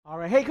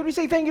right. Hey, could we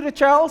say thank you to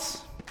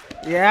Charles?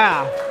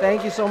 Yeah.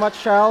 Thank you so much,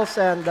 Charles.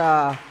 And,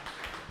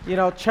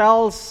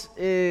 Charles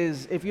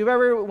is, if you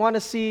ever want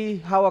to see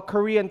how a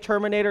Korean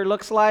Terminator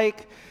looks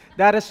like,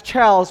 that is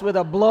Charles with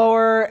a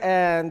blower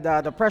and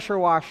the pressure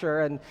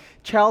washer. And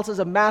Charles is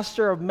a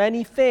master of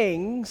many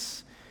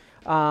things.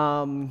 He's,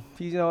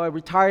 a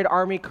retired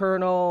Army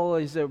colonel.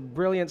 He's a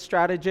brilliant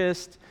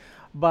strategist.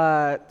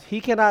 But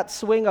he cannot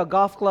swing a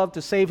golf club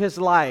to save his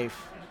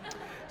life.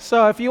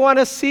 So if you want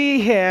to see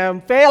him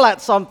fail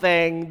at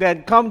something,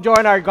 then come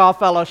join our golf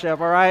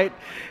fellowship, all right?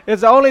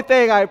 It's the only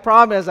thing I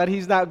promise that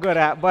he's not good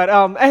at. But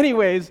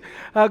anyways,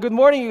 good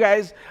morning, you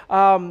guys.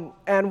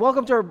 And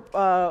welcome to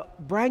our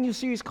brand new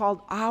series called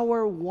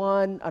Our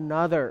One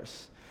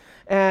Another's.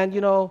 And,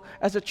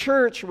 as a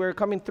church, we're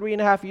coming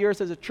 3.5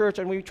 years as a church,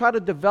 and we try to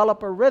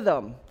develop a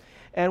rhythm.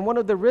 And one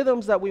of the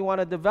rhythms that we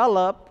want to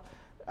develop,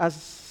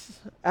 as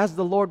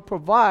the Lord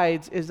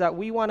provides, is that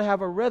we want to have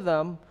a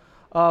rhythm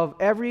of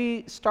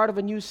every start of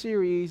a new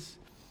series,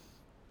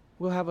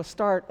 we'll have a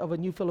start of a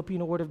new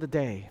Filipino word of the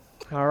day.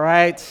 All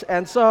right?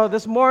 And so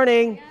this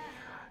morning,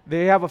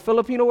 they have a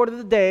Filipino word of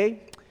the day,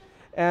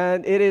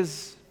 and it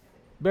is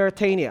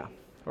Beretania,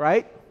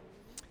 right?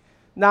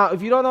 Now,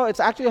 if you don't know,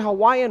 it's actually a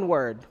Hawaiian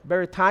word,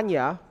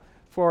 Beretania,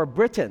 for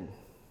Britain.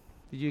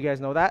 Did you guys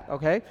know that?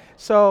 Okay.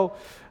 So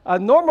a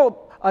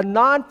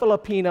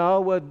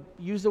non-Filipino would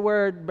use the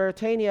word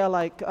Beretania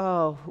like,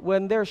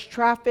 when there's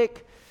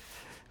traffic,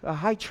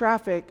 high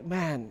traffic,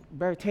 man,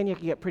 Beretania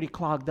can get pretty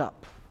clogged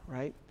up,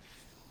 right,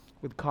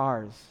 with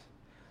cars.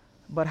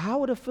 But how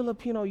would a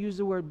Filipino use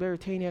the word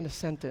Beretania in a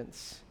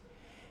sentence?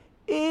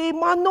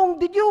 Manong,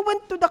 did you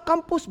went to the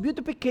campus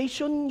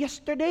beautification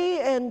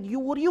yesterday and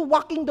were you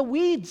walking the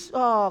weeds?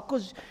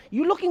 Because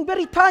you looking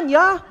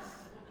Beretania.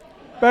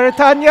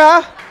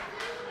 Beretania?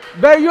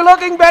 You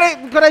looking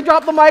could I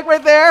drop the mic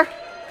right there?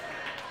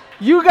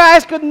 You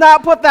guys could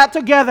not put that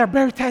together.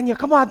 Beretania,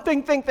 come on,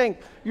 think.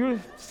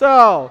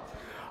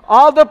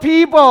 All the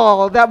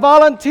people that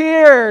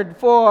volunteered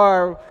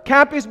for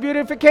campus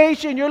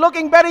beautification, you're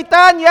looking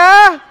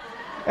Beretania?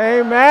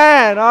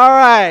 Amen. All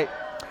right.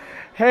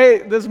 Hey,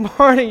 this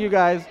morning, you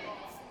guys,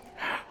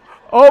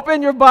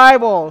 open your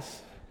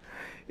Bibles.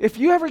 If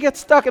you ever get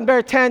stuck in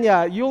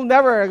Beretania,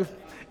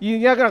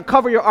 you're going to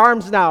cover your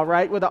arms now,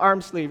 right, with the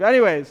arm sleeve.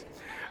 Anyways,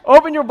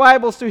 open your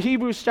Bibles to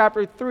Hebrews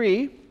chapter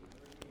 3.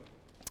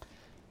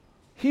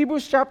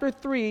 Hebrews chapter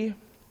 3.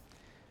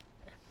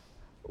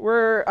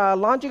 We're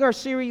launching our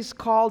series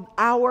called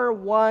Our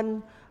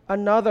One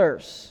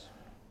Another's.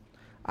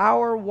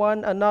 Our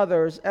One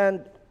Another's.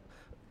 And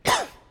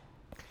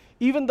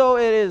even though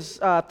it is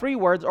 3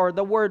 words, or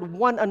the word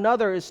one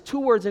another is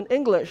 2 words in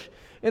English,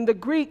 in the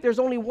Greek there's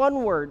only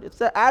 1 word. It's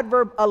the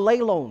adverb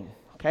alelon.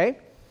 Okay?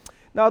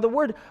 Now the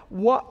word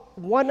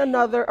one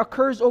another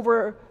occurs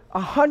over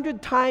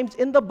 100 times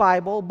in the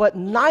Bible, but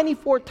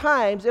 94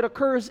 times it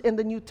occurs in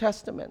the New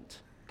Testament.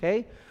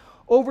 Okay?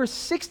 Over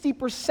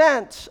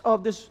 60%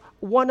 of this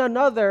one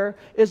another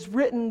is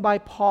written by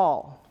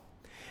Paul.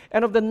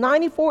 And of the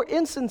 94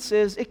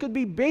 instances, it could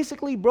be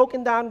basically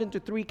broken down into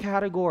 3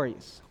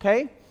 categories,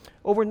 okay?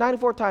 Over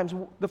 94 times.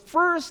 The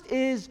first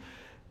is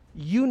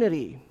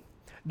unity,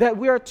 that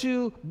we are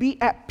to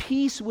be at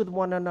peace with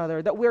one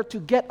another, that we are to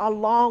get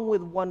along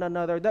with one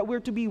another, that we're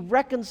to be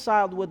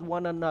reconciled with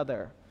one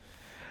another.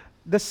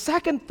 The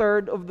second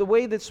third of the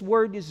way this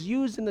word is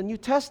used in the New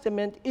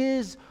Testament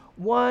is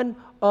one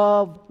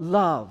of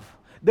love,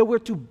 that we're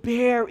to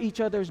bear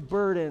each other's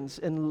burdens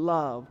in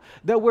love,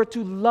 that we're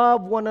to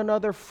love one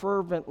another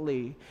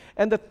fervently.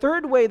 And the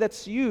third way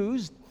that's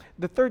used,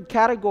 the third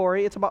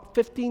category, it's about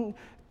 15%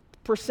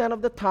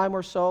 of the time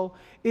or so,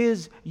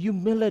 is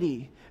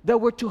humility, that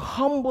we're to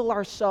humble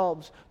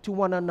ourselves to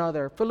one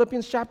another.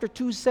 Philippians chapter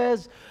 2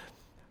 says,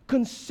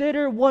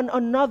 consider one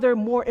another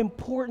more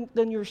important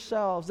than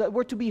yourselves, that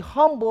we're to be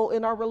humble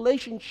in our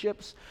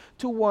relationships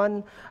to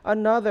one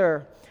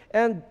another.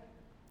 And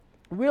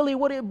really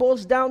what it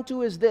boils down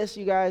to is this,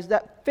 you guys,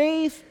 that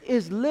faith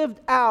is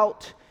lived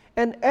out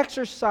and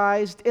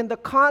exercised in the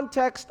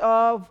context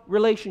of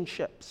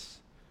relationships.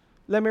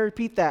 Let me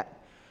repeat that.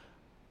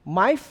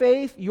 My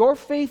faith, your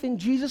faith in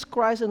Jesus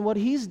Christ and what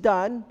He's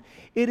done,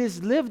 it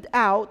is lived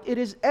out, it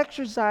is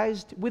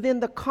exercised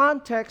within the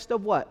context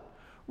of what?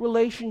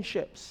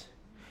 Relationships.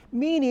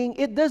 Meaning,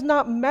 it does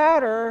not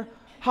matter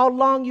how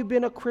long you've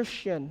been a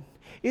Christian.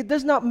 It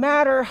does not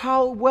matter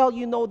how well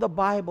you know the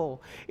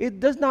Bible. It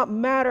does not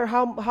matter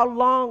how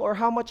long or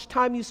how much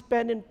time you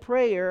spend in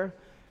prayer,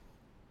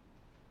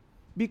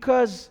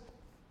 because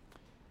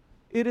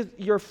it is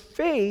your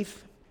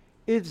faith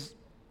is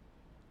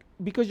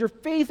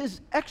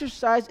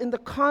exercised in the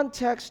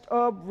context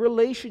of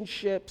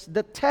relationships.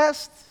 The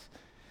test,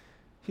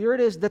 here it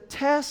is,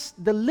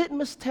 the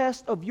litmus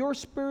test of your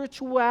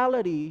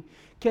spirituality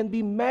can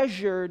be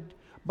measured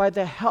by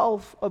the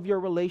health of your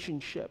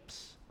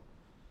relationships.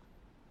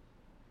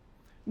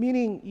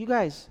 Meaning, you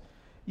guys,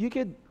 you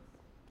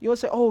would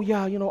say, oh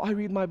yeah, I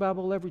read my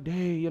Bible every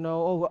day,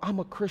 oh, I'm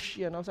a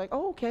Christian. I was like,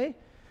 oh, okay.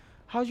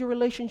 How's your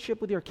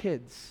relationship with your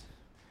kids?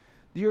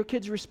 Do your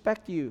kids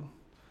respect you?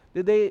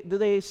 Do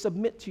they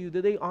submit to you?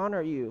 Do they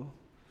honor you?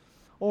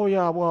 Oh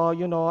yeah, well,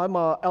 I'm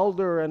a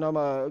elder and I'm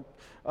a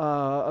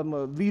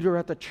leader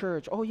at the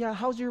church. Oh yeah,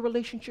 how's your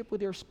relationship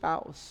with your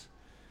spouse?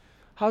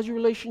 How's your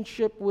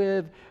relationship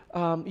with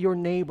your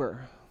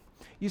neighbor?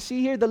 You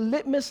see here, the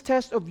litmus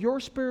test of your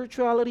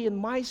spirituality and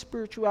my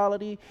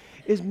spirituality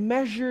is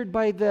measured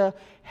by the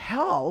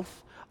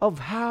health of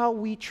how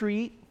we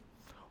treat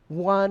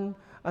one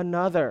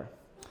another.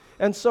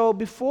 And so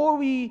before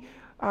we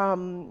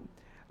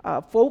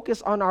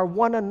focus on our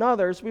one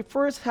another's, we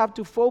first have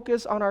to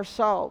focus on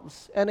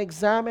ourselves and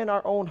examine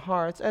our own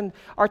hearts. And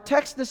our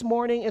text this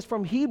morning is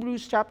from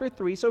Hebrews chapter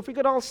 3. So if we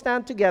could all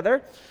stand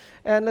together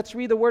and let's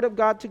read the Word of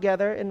God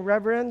together in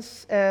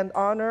reverence and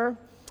honor.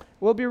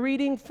 We'll be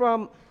reading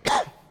from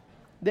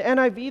the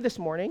NIV this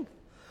morning.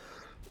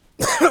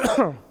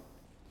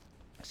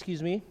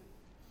 Excuse me.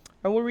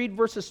 And we'll read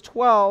verses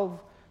 12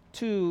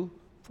 to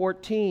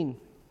 14.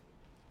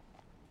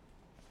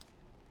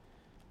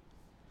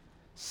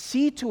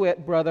 See to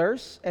it,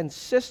 brothers and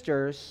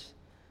sisters,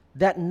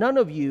 that none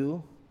of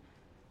you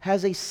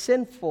has a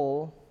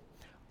sinful,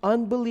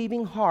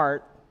 unbelieving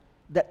heart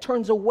that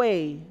turns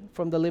away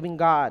from the living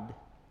God.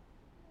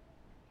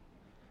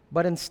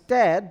 But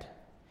instead,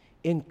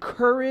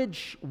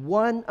 encourage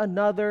one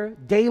another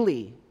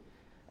daily,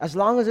 as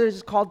long as it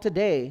is called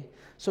today,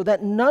 so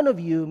that none of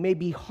you may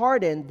be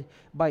hardened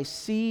by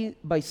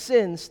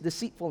sin's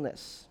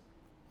deceitfulness.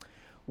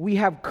 We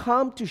have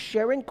come to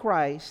share in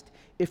Christ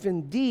if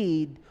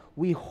indeed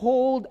we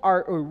hold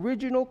our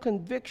original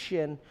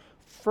conviction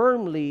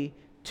firmly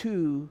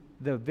to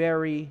the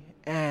very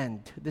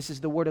end. This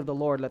is the word of the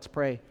Lord. Let's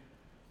pray.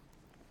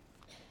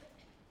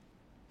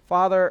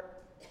 Father,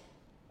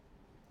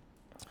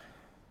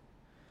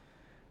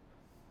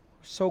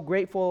 so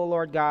grateful,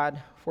 Lord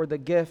God, for the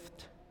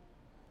gift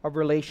of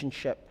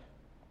relationship.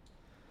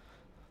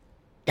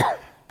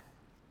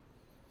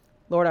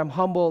 Lord, I'm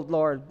humbled,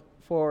 Lord,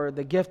 for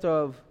the gift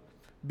of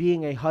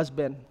being a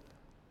husband,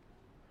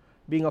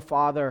 being a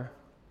father,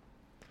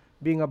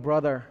 being a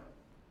brother,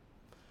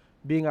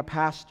 being a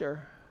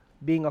pastor,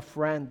 being a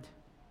friend.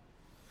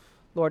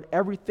 Lord,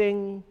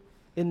 everything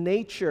in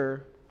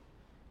nature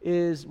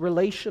is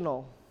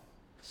relational,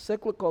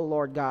 cyclical,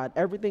 Lord God.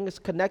 Everything is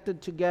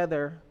connected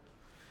together.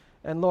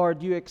 And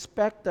Lord, you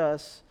expect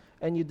us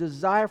and you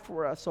desire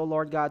for us, oh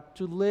Lord God,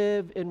 to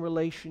live in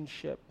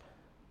relationship.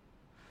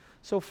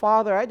 So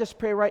Father, I just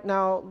pray right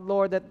now,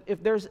 Lord, that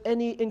if there's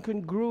any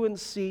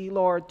incongruency,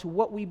 Lord, to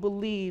what we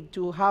believe,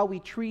 to how we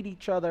treat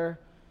each other,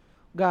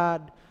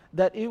 God,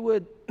 that it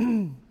would,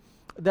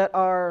 that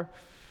our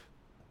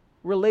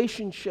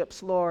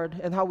relationships, Lord,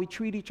 and how we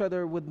treat each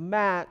other would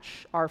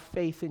match our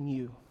faith in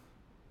you.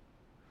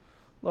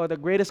 Lord, the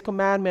greatest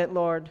commandment,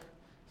 Lord,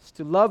 is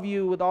to love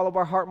you with all of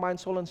our heart, mind,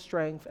 soul, and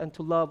strength, and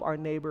to love our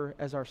neighbor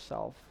as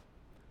ourselves.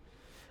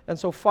 And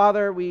so,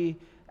 Father, we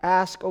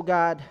ask, oh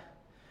God,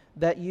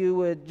 that you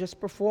would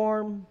just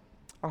perform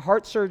a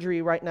heart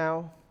surgery right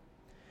now,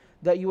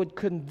 that you would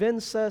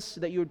convince us,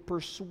 that you would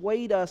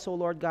persuade us, oh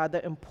Lord God,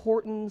 the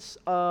importance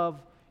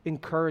of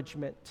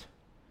encouragement.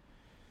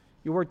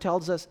 Your word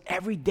tells us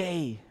every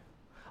day,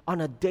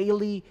 on a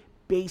daily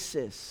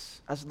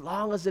basis, as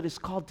long as it is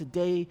called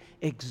today,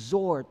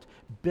 exhort,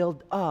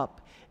 build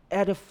up,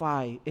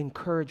 edify,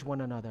 encourage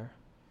one another.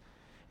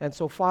 And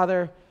so,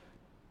 Father,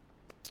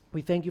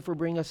 we thank you for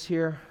bringing us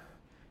here.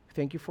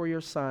 Thank you for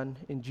your Son.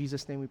 In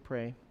Jesus' name we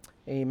pray.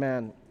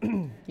 Amen.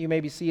 You may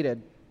be seated.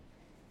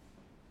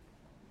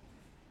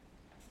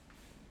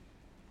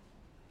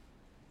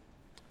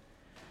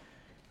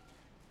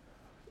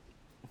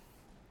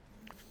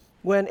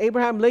 When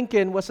Abraham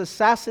Lincoln was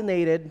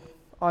assassinated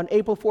on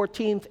April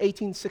 14th,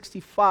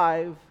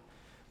 1865,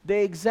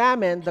 they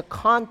examined the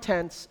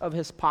contents of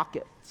his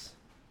pockets.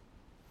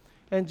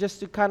 And just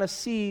to kind of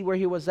see where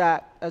he was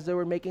at as they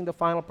were making the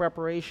final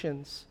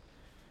preparations.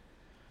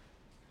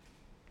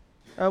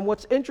 And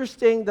what's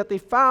interesting that they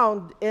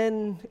found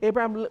in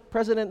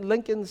President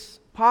Lincoln's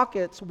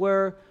pockets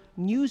were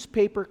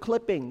newspaper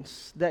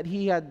clippings that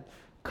he had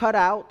cut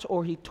out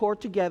or he tore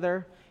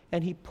together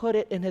and he put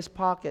it in his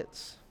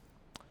pockets,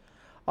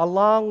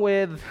 along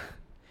with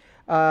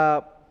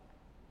a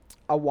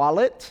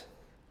wallet,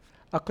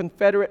 a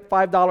Confederate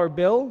 $5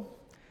 bill,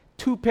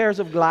 2 pairs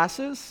of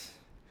glasses,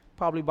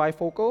 probably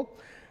bifocal,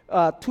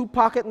 2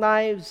 pocket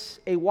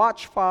knives, a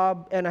watch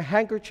fob, and a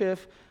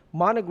handkerchief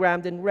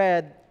monogrammed in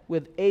red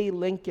with A.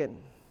 Lincoln.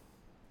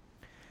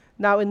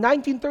 Now, in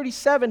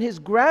 1937, his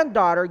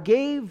granddaughter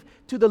gave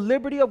to the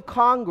Liberty of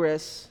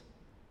Congress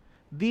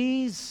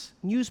these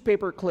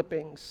newspaper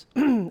clippings,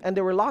 and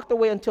they were locked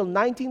away until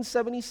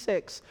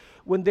 1976,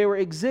 when they were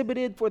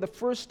exhibited for the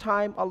first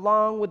time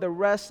along with the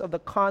rest of the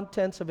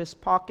contents of his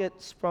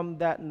pockets from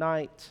that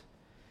night.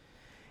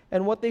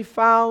 And what they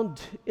found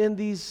in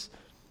these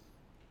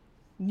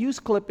news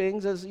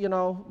clippings is,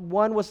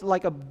 one was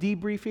like a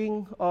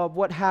debriefing of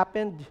what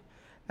happened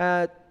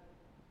at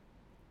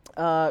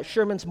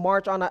Sherman's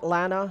March on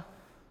Atlanta.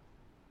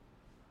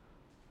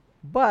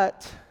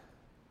 But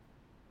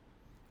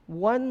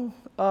one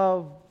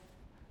of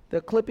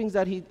The clippings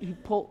that he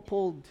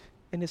pulled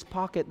in his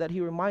pocket that he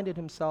reminded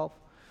himself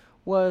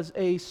was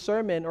a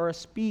sermon or a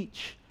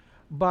speech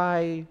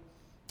by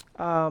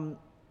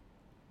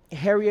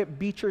Harriet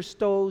Beecher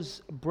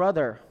Stowe's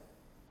brother.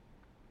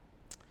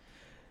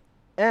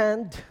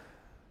 And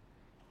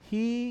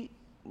he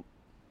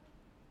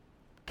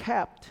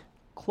kept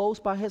close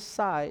by his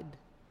side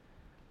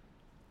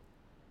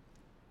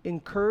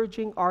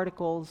encouraging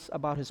articles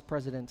about his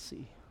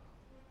presidency.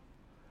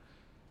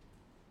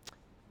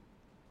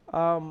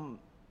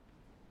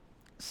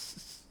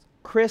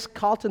 Chris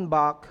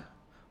Kaltenbach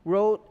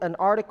wrote an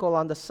article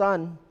on The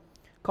Sun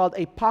called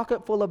A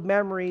Pocket Full of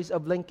Memories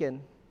of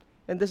Lincoln.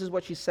 And this is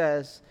what she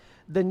says: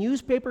 "The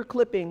newspaper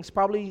clippings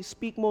probably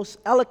speak most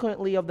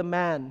eloquently of the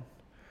man.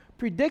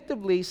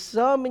 Predictably,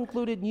 some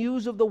included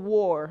news of the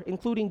war,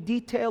 including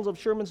details of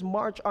Sherman's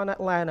march on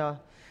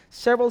Atlanta.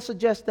 Several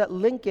suggest that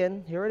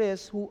Lincoln, here it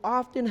is, who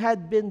often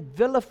had been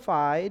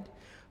vilified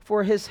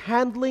for his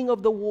handling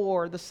of the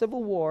war, the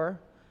Civil War,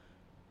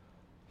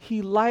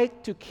 he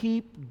liked to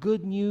keep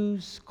good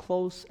news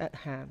close at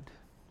hand.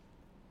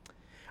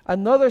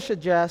 Another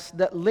suggests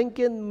that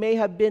Lincoln may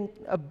have been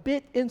a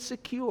bit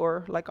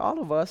insecure, like all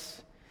of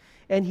us,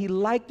 and he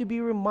liked to be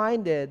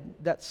reminded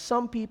that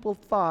some people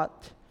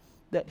thought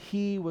that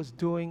he was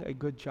doing a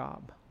good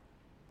job."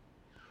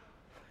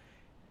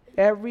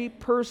 Every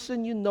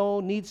person you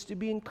know needs to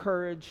be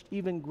encouraged,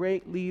 even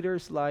great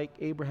leaders like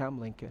Abraham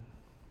Lincoln.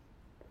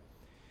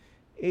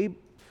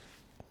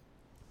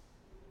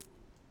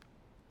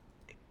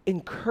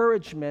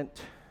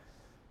 Encouragement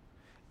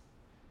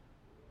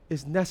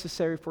is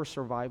necessary for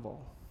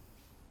survival.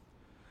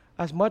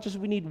 As much as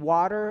we need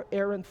water,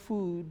 air, and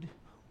food,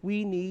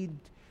 we need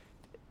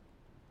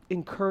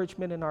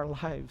encouragement in our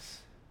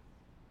lives.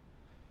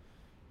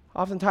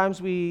 Oftentimes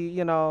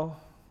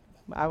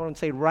I wouldn't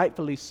say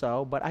rightfully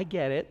so, but I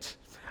get it.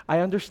 I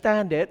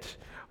understand it.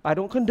 I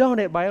don't condone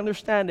it, but I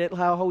understand it,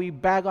 how we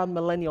bag on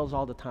millennials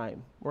all the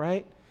time,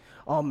 right?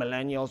 Oh,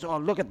 millennials, oh,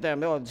 look at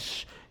them.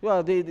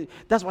 Oh,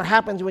 that's what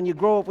happens when you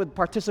grow up with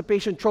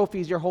participation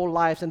trophies your whole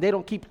lives, and they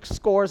don't keep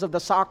scores of the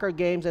soccer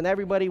games, and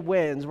everybody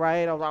wins,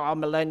 right? Oh,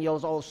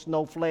 millennials, oh,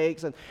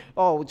 snowflakes, and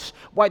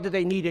why do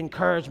they need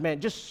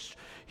encouragement? Just,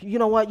 you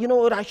know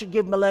what I should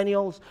give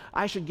millennials?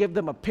 I should give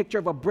them a picture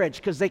of a bridge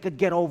because they could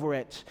get over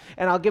it.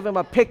 And I'll give them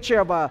a picture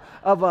of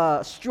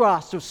a straw,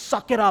 so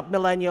suck it up,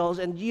 millennials.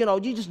 And you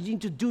just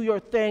need to do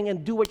your thing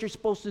and do what you're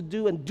supposed to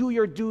do and do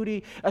your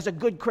duty as a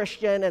good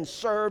Christian and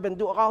serve and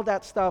do all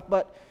that stuff,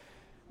 but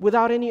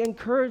without any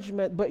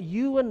encouragement. But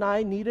you and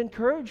I need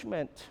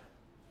encouragement.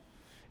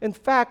 In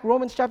fact,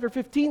 Romans chapter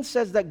 15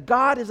 says that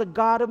God is a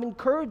God of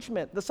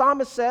encouragement. The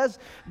psalmist says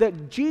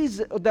that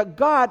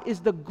God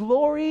is the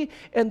glory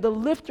and the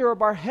lifter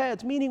of our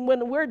heads, meaning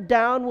when we're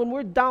down, when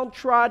we're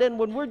downtrodden,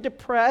 when we're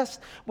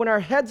depressed, when our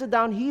heads are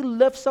down, He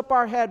lifts up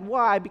our head.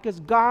 Why? Because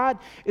God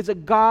is a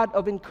God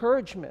of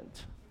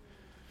encouragement.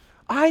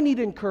 I need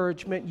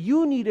encouragement.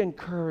 You need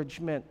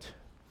encouragement.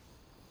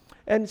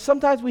 And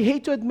sometimes we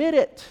hate to admit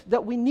it,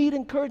 that we need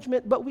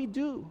encouragement, but we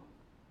do.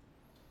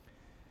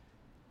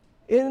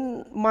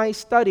 In my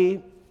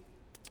study,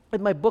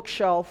 in my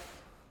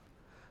bookshelf,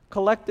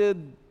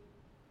 collected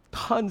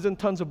tons and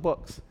tons of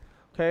books,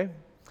 okay?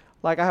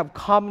 Like I have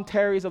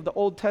commentaries of the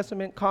Old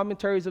Testament,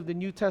 commentaries of the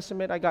New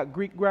Testament. I got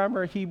Greek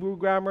grammar, Hebrew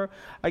grammar.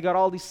 I got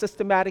all these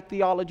systematic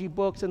theology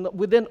books. And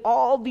within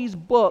all these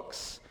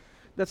books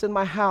that's in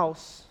my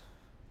house,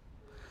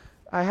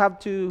 I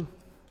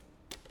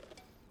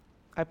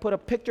put a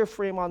picture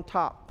frame on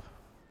top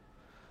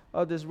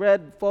of this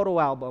red photo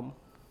album.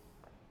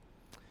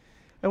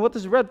 And what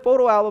this red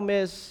photo album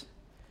is,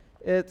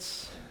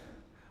 it's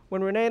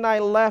when Renee and I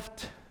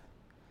left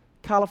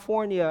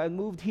California and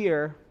moved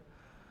here,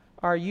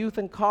 our youth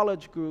and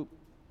college group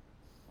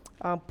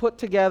put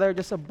together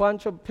just a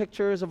bunch of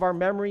pictures of our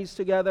memories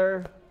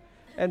together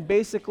and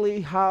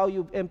basically how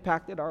you've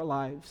impacted our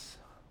lives.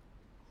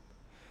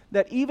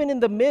 That even in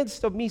the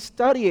midst of me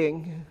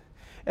studying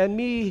and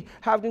me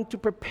having to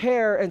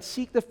prepare and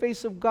seek the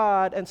face of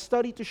God and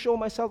study to show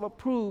myself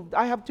approved,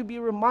 I have to be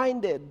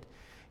reminded,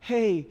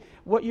 hey,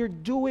 what you're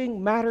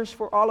doing matters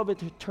for all of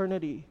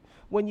eternity.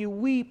 When you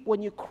weep,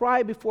 when you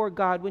cry before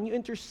God, when you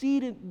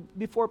intercede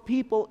before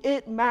people,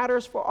 it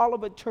matters for all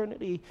of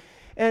eternity.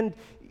 And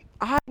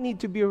I need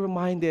to be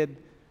reminded,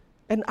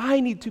 and I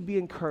need to be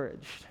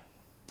encouraged.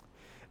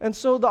 And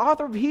so the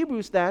author of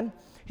Hebrews then,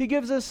 he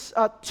gives us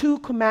two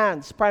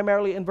commands,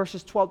 primarily in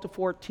verses 12 to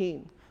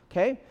 14,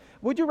 okay?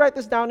 Would you write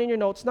this down in your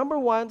notes? Number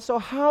one, so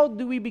how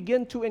do we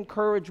begin to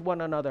encourage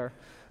one another?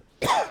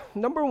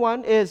 Number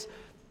one is,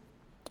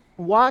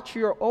 watch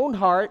your own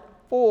heart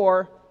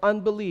for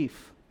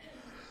unbelief.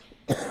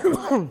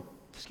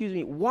 Excuse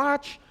me.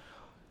 Watch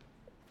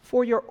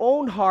for your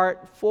own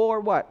heart for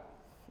what?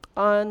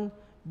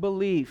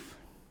 Unbelief.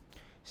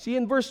 See,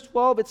 in verse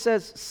 12 it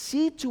says,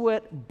 see to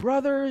it,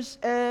 brothers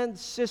and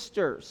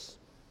sisters.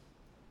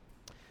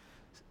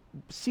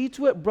 See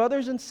to it,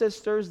 brothers and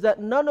sisters, that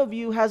none of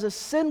you has a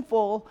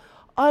sinful,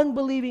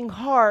 unbelieving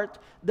heart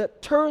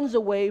that turns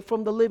away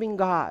from the living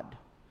God.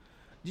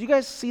 Do you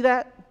guys see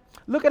that?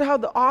 Look at how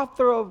the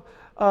author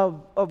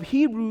of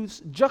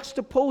Hebrews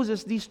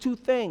juxtaposes these two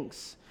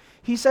things.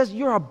 He says,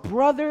 you're a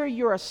brother,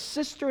 you're a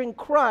sister in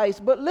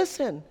Christ, but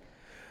listen,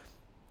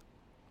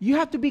 you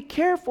have to be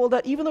careful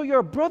that even though you're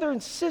a brother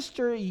and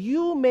sister,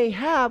 you may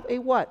have a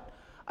what?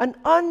 An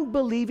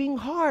unbelieving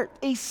heart,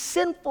 a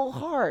sinful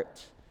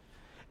heart.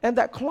 And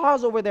that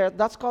clause over there,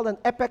 that's called an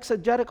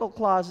epexegetical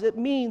clause. It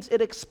means,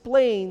 it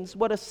explains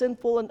what a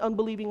sinful and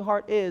unbelieving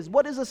heart is.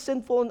 What is a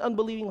sinful and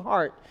unbelieving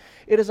heart?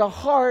 It is a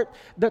heart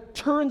that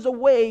turns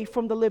away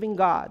from the living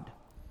God.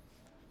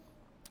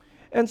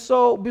 And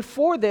so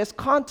before this,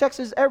 context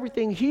is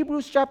everything.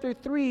 Hebrews chapter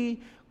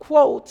 3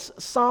 quotes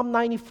Psalm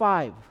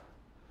 95.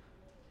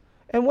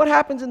 And what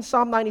happens in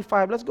Psalm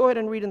 95? Let's go ahead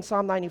and read in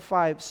Psalm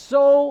 95.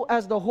 So,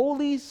 as the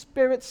Holy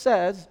Spirit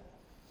says,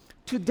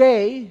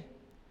 today,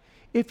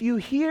 if you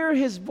hear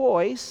his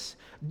voice,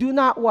 do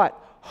not what?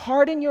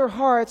 Harden your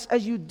hearts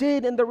as you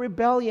did in the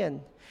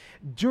rebellion,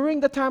 during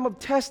the time of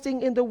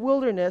testing in the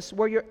wilderness,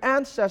 where your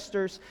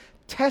ancestors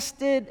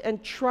tested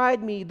and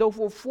tried me, though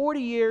for 40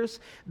 years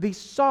they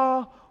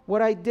saw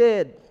what I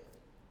did.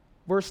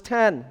 Verse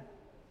 10.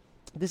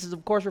 This is,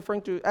 of course,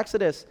 referring to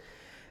Exodus.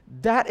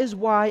 That is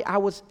why I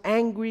was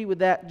angry with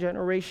that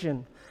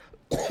generation.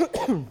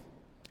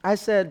 I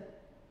said,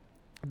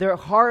 their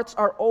hearts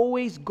are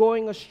always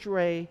going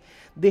astray.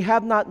 They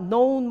have not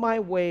known my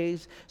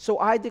ways. So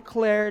I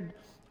declared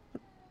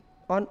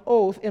on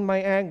oath in my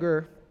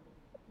anger,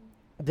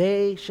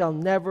 they shall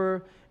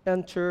never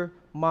enter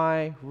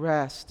my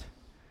rest.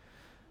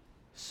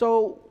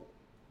 So,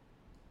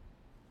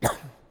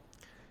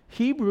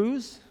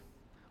 Hebrews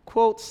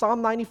quotes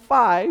Psalm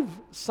 95.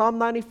 Psalm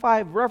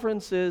 95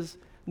 references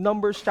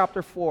Numbers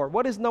chapter 4.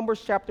 What is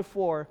Numbers chapter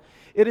 4?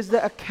 It is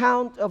the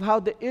account of how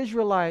the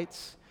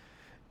Israelites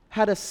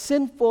had a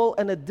sinful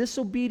and a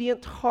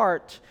disobedient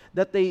heart,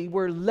 that they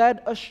were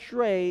led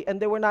astray and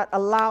they were not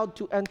allowed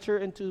to enter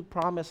into the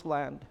promised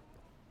land.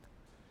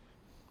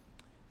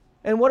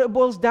 And what it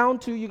boils down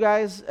to, you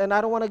guys, and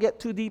I don't want to get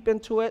too deep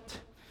into it,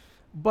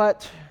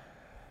 but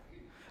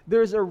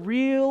there's a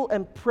real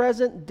and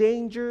present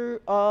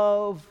danger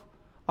of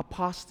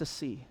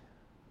apostasy.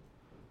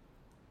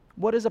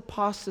 What is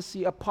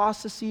apostasy?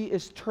 Apostasy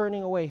is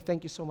turning away.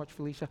 Thank you so much,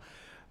 Felicia.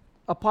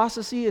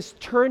 Apostasy is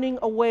turning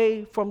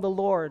away from the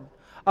Lord.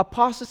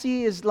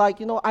 Apostasy is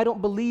like, I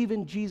don't believe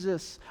in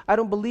Jesus.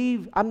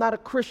 I'm not a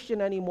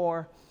Christian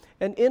anymore.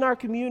 And in our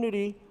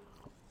community,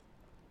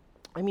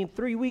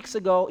 3 weeks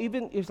ago,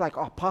 even it's like,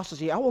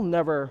 apostasy, I will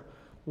never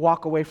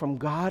walk away from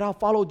God. I'll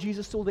follow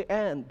Jesus till the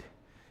end.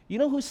 You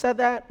know who said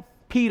that?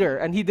 Peter,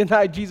 and he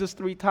denied Jesus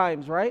 3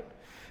 times, right?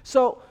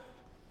 So,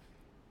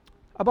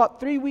 about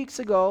 3 weeks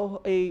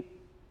ago, a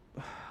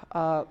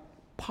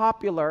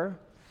popular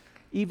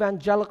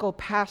evangelical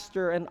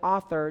pastor and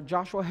author,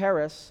 Joshua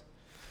Harris,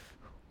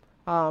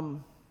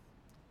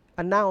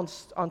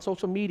 announced on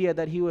social media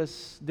that he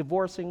was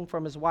divorcing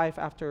from his wife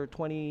after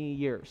 20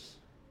 years.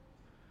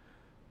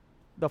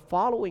 The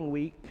following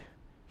week,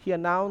 he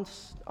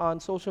announced on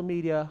social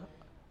media,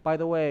 by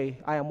the way,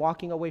 I am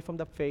walking away from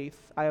the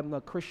faith. I am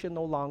a Christian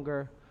no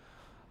longer.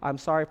 I'm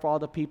sorry for all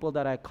the people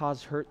that I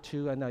caused hurt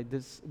to and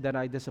that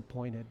I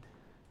disappointed.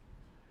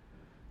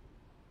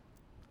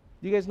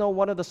 Do you guys know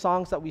one of the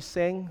songs that we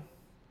sing?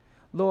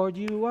 Lord,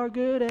 you are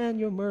good and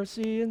your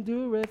mercy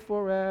endureth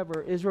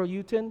forever. Israel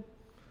Houghton.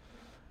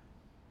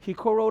 He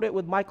co-wrote it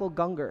with Michael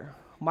Gungor.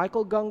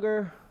 Michael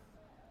Gungor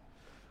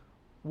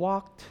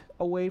walked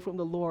away from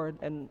the Lord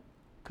and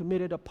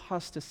committed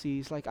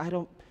apostasies. Like,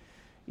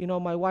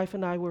 my wife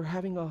and I were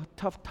having a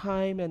tough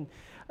time, and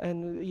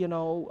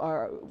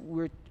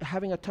we're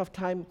having a tough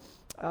time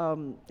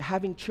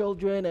having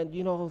children,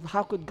 and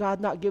how could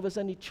God not give us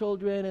any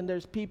children? And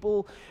there's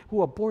people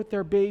who abort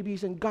their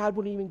babies, and God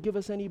wouldn't even give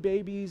us any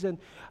babies. And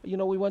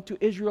we went to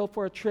Israel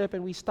for a trip,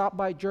 and we stopped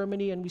by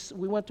Germany, and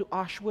we went to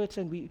Auschwitz,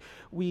 and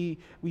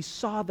we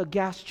saw the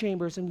gas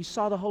chambers, and we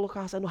saw the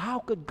Holocaust, and how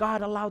could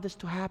God allow this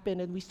to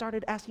happen? And we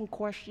started asking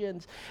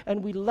questions,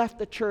 and we left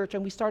the church,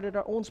 and we started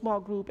our own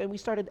small group, and we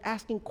started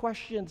asking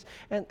questions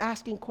and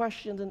asking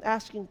questions and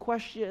asking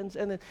questions.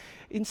 And then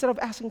instead of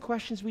asking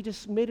questions, we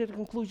just made it a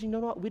conclusion,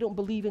 no, we don't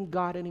believe in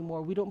God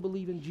anymore. We don't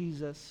believe in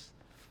Jesus.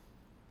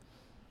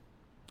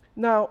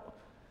 Now,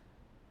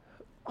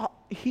 the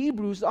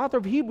author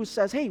of Hebrews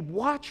says, hey,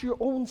 watch your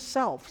own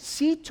self.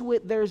 See to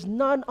it there's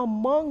none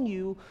among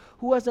you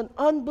who has an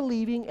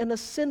unbelieving and a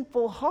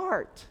sinful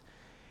heart.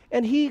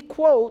 And he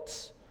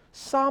quotes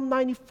Psalm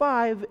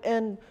 95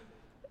 and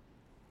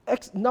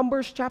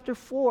Numbers chapter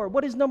 4.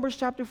 What is Numbers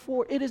chapter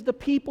 4? It is the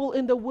people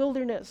in the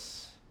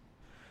wilderness.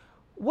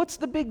 What's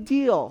the big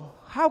deal?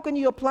 How can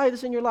you apply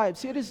this in your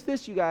lives? It is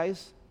this, you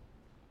guys.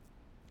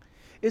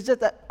 Is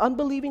that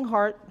unbelieving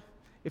heart,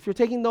 if you're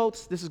taking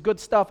notes, this is good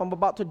stuff. I'm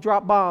about to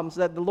drop bombs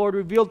that the Lord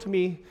revealed to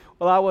me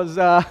while I was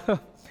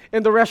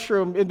in the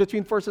restroom in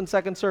between first and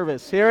second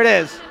service. Here it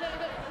is.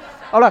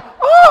 I'm like,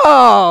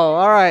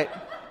 all right.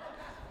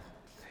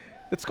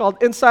 It's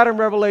called Insight and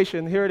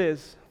Revelation. Here it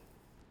is.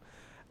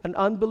 An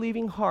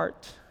unbelieving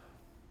heart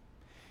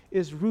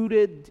is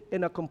rooted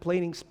in a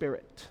complaining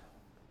spirit.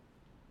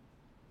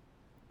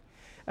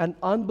 An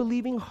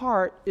unbelieving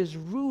heart is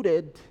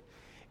rooted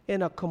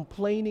in a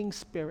complaining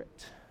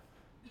spirit.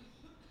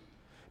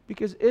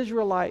 Because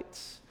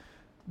Israelites,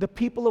 the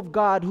people of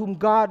God, whom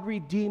God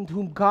redeemed,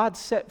 whom God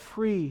set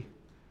free,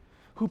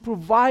 who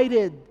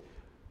provided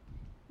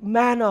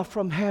manna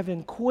from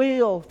heaven,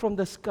 quail from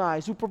the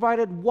skies, who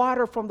provided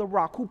water from the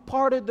rock, who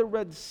parted the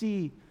Red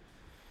Sea,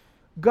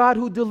 God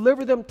who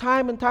delivered them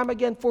time and time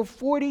again. For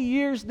 40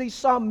 years they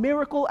saw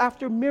miracle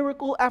after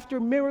miracle after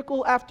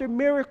miracle after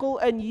miracle,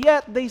 and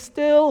yet they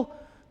still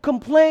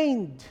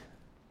complained.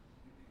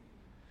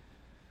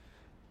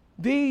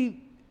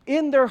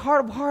 In their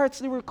heart of hearts,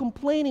 they were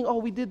complaining. Oh,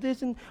 we did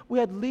this, and we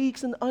had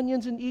leeks and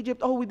onions in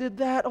Egypt. Oh, we did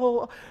that.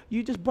 Oh,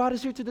 you just brought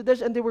us here to the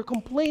desert. And they were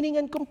complaining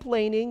and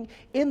complaining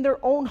in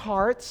their own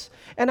hearts.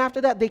 And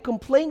after that, they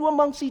complained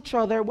amongst each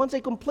other. Once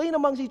they complained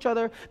amongst each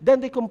other,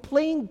 then they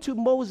complained to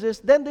Moses.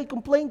 Then they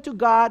complained to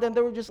God. And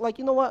they were just like,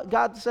 you know what?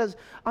 God says,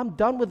 I'm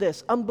done with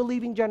this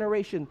unbelieving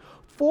generation.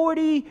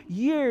 40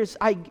 years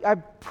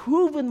I've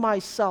proven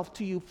myself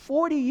to you.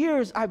 40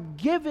 years I've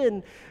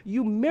given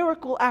you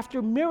miracle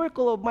after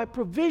miracle of my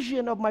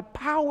provision, of my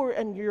power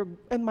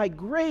and my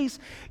grace,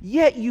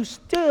 yet you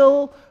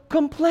still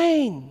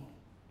complain.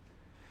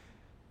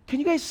 Can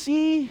you guys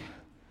see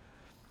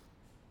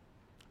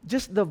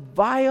just the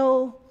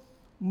vile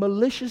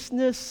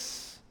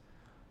maliciousness,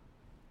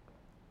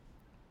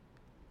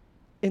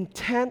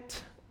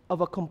 intent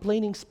of a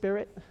complaining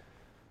spirit?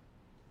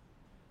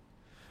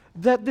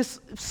 That this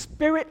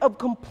spirit of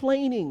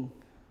complaining,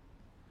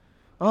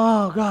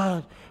 oh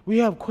God, we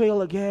have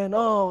quail again,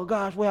 oh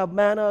gosh, we have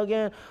manna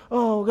again,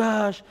 oh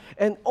gosh,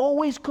 and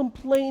always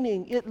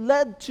complaining, it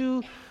led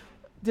to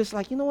this,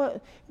 like, you know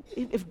what,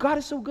 if God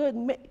is so good,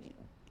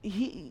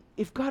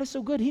 if God is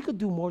so good, He could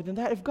do more than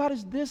that. If God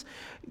is this,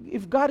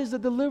 if God is the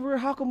deliverer,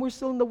 how come we're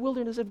still in the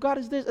wilderness? If God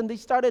is this, and they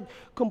started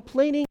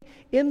complaining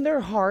in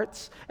their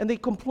hearts, and they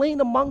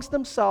complained amongst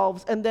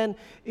themselves, and then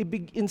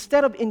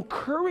instead of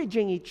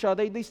encouraging each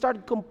other, they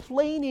started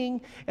complaining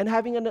and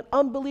having an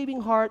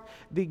unbelieving heart.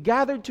 They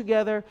gathered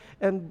together,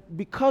 and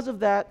because of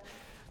that,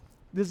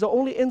 this is the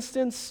only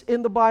instance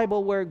in the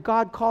Bible where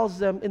God calls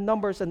them in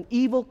Numbers an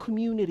evil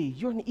community.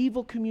 You're an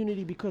evil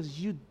community because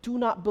you do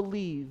not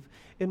believe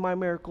in my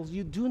miracles.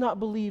 You do not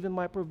believe in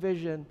my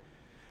provision.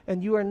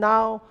 And you are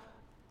now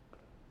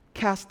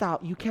cast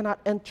out. You cannot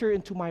enter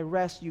into my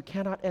rest. You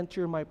cannot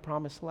enter my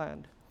promised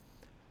land.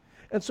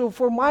 And so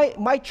for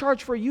my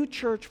charge for you,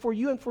 church, for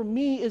you and for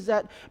me, is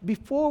that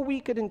before we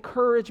could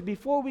encourage,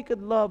 before we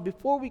could love,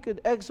 before we could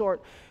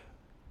exhort,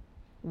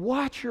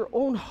 watch your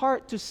own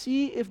heart to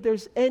see if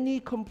there's any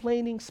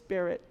complaining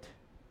spirit.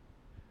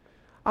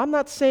 I'm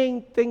not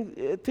saying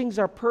things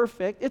are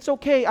perfect. It's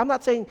okay. I'm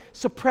not saying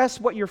suppress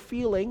what you're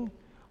feeling,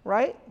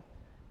 right?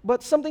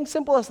 But something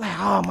simple as like,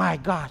 oh my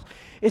gosh,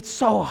 it's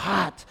so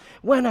hot.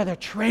 When are the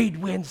trade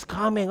winds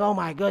coming? Oh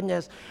my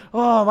goodness.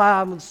 Oh,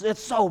 wow,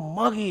 it's so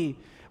muggy.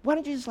 Why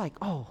don't you just like,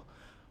 oh,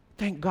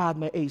 thank God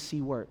my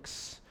AC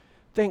works.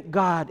 Thank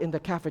God in the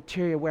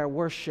cafeteria where I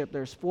worship,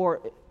 there's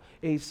 4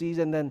 ACs,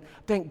 and then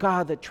thank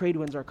God that trade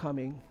winds are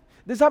coming.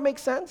 Does that make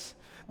sense?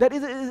 That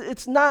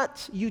it's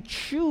not you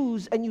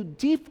choose and you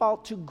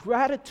default to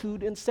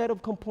gratitude instead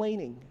of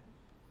complaining.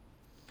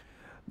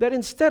 That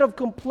instead of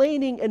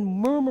complaining and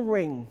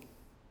murmuring,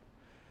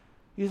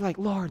 you're like,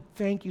 Lord,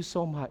 thank you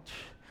so much.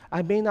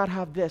 I may not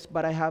have this,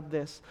 but I have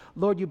this.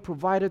 Lord, you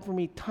provided for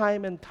me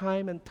time and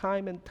time and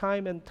time and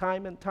time and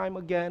time and time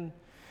again.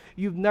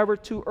 You're never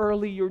too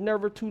early. You're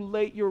never too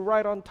late. You're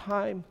right on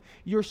time.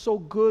 You're so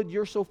good.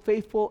 You're so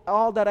faithful.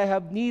 All that I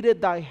have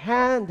needed, thy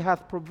hand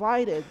hath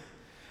provided.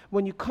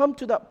 When you come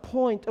to that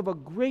point of a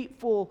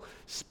grateful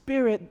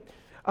spirit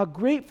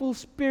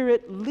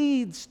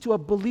leads to a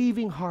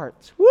believing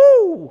heart.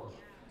 Woo!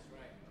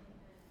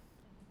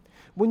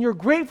 When you're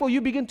grateful,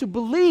 you begin to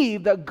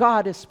believe that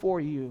God is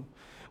for you.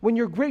 When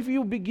you're grateful,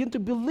 you begin to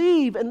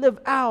believe and live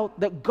out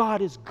that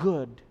God is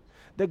good,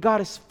 that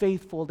God is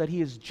faithful, that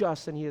He is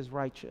just and He is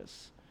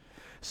righteous.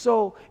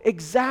 So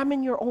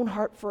examine your own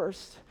heart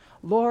first.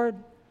 Lord,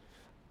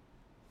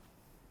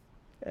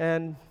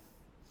 and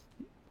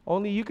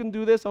only you can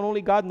do this, and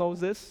only God knows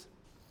this.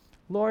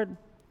 Lord,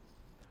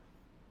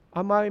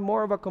 am I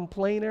more of a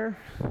complainer,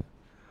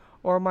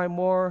 or am I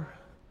more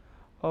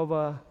of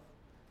a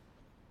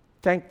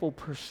thankful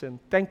person?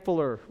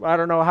 Thankfuler. I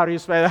don't know how do you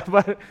say that,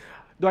 but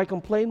do I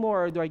complain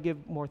more or do I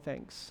give more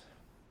thanks?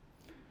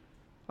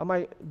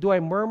 Do I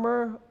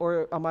murmur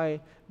or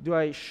do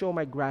I show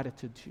my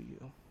gratitude to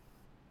you?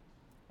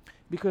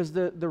 Because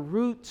the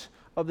root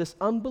of this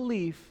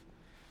unbelief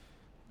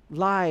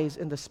lies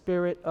in the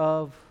spirit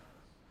of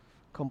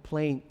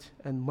complaint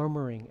and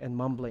murmuring and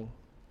mumbling.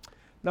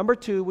 Number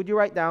 2, would you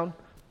write down?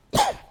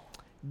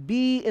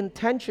 Be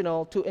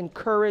intentional to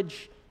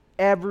encourage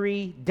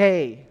every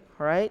day,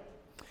 all right?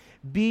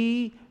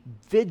 Be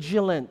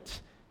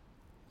vigilant.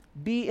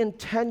 Be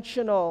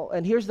intentional.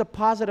 And here's the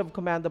positive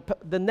command.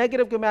 The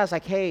negative command is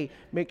like, hey,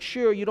 make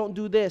sure you don't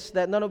do this,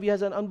 that none of you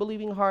has an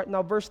unbelieving heart.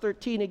 Now, verse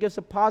 13, it gives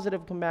a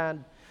positive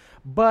command.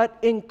 But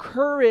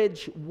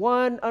encourage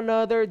one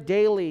another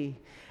daily,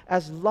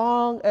 as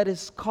long as it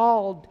is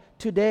called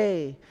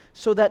today,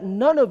 so that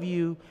none of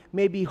you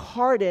may be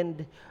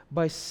hardened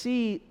by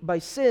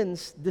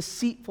sin's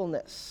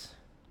deceitfulness.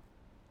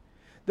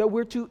 That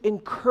we're to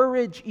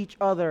encourage each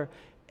other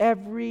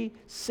every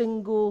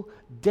single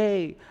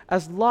day.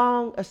 As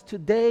long as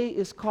today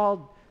is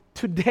called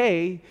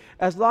today,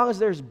 as long as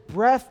there's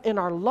breath in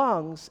our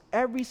lungs,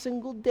 every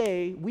single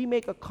day we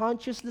make a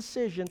conscious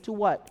decision to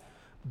what?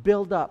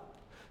 Build up,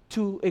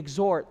 to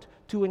exhort,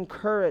 to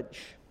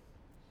encourage.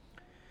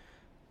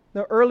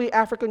 The early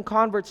African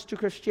converts to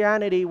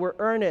Christianity were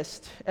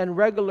earnest and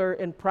regular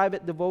in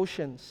private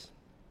devotions.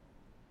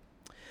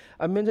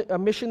 A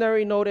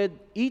missionary noted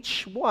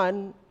each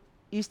one,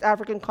 East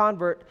African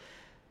convert,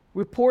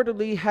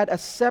 reportedly had a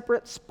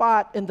separate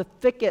spot in the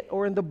thicket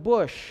or in the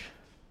bush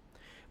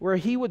where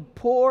he would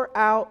pour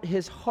out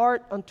his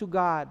heart unto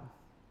God.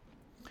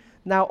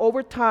 Now,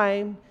 over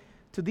time,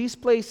 to these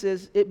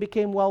places, it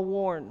became well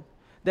worn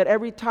that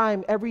every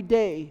time, every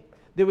day,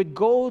 they would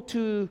go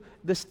to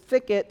this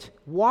thicket,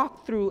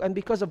 walk through, and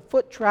because of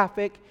foot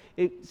traffic,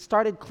 it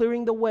started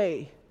clearing the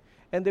way.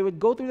 And they would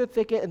go through the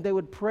thicket and they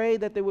would pray,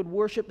 that they would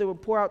worship, they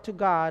would pour out to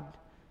God.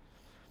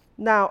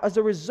 Now, as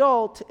a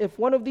result, if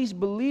one of these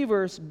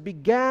believers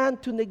began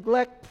to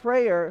neglect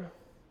prayer,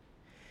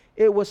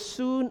 it was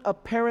soon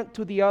apparent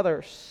to the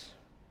others.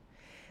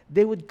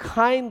 They would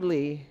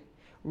kindly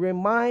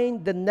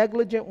remind the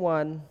negligent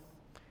one,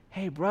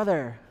 "Hey,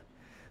 brother,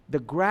 the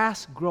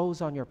grass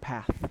grows on your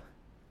path.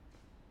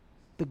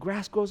 The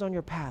grass grows on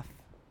your path."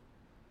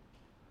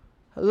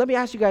 Let me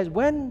ask you guys,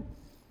 when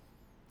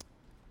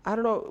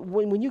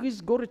you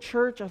guys go to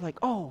church, I was like,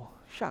 "Oh,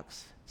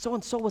 shucks,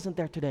 so-and-so wasn't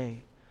there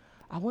today.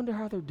 I wonder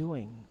how they're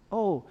doing.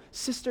 Oh,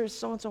 sister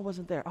so-and-so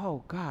wasn't there.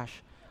 Oh,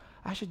 gosh,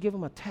 I should give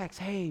them a text.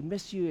 Hey,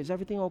 miss you. Is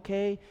everything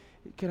okay?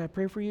 Can I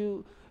pray for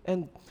you?"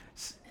 And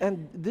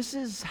this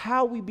is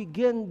how we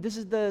begin. This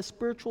is the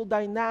spiritual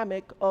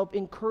dynamic of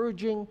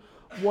encouraging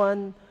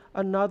one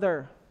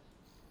another.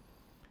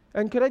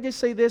 And could I just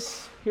say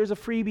this? Here's a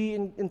freebie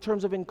in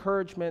terms of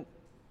encouragement.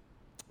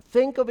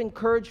 Think of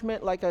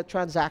encouragement like a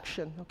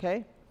transaction,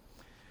 okay?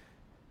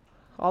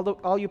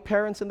 All you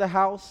parents in the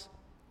house,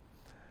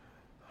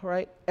 all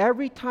right?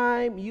 Every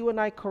time you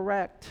and I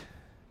correct,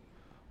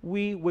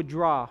 we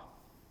withdraw.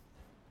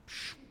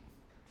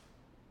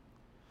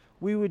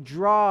 We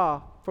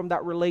withdraw from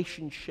that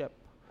relationship.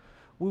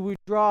 We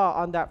withdraw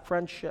on that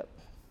friendship.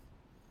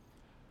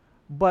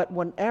 But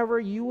whenever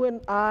you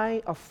and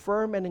I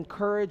affirm and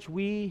encourage,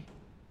 we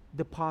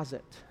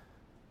deposit.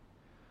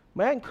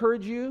 May I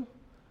encourage you?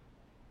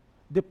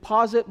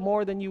 Deposit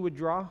more than you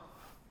withdraw.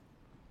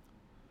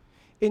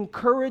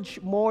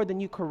 Encourage more than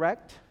you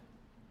correct.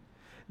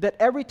 That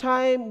every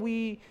time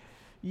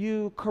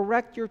you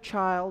correct your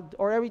child,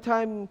 or every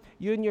time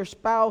you and your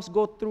spouse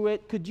go through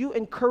it, could you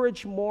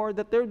encourage more,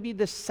 that there would be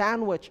this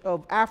sandwich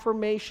of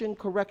affirmation,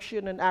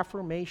 correction, and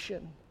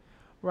affirmation,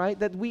 right?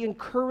 That we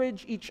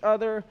encourage each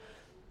other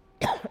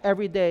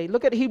every day.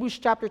 Look at Hebrews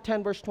chapter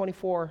 10, verse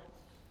 24.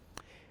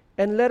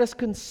 "And let us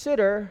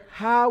consider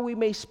how we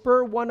may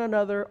spur one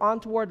another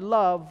on toward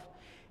love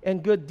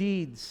and good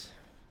deeds,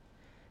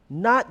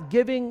 not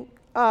giving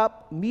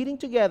up meeting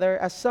together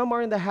as some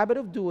are in the habit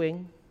of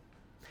doing,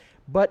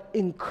 but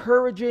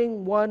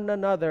encouraging one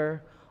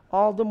another,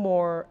 all the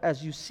more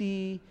as you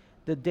see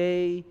the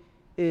day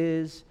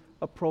is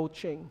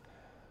approaching."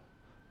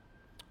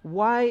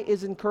 Why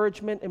is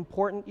encouragement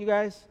important, you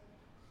guys?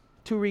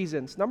 2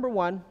 reasons. Number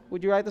 1,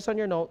 would you write this on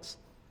your notes?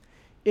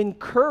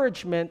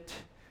 Encouragement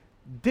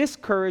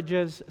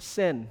discourages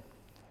sin.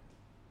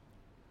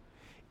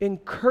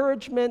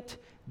 Encouragement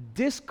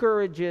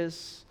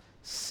discourages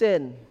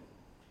sin.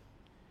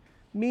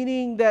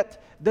 Meaning that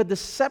the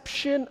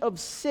deception of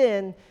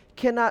sin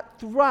cannot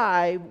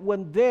thrive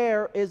when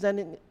there is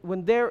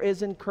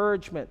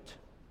encouragement.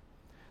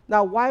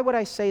 Now, why would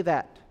I say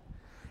that?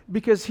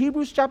 Because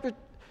Hebrews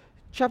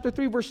chapter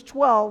 3, verse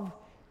 12,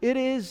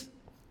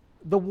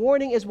 the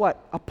warning is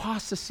what?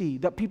 Apostasy,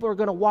 that people are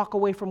going to walk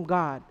away from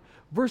God.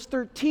 Verse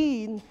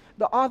 13,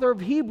 the author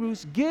of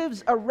Hebrews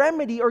gives a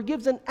remedy or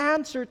gives an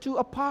answer to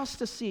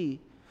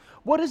apostasy.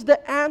 What is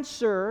the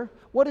answer?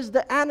 What is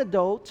the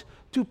antidote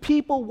to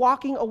people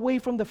walking away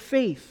from the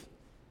faith?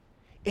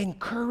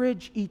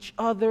 Encourage each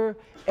other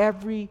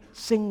every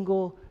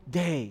single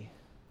day.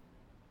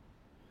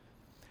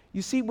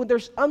 You see, when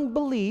there's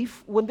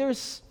unbelief, when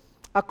there's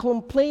a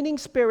complaining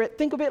spirit,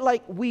 think of it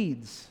like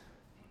weeds,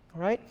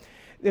 all right?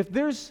 If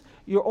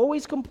you're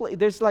always complaining,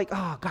 there's like,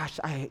 "Oh gosh,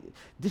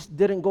 this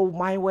didn't go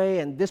my way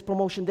and this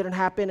promotion didn't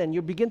happen," and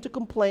you begin to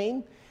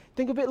complain.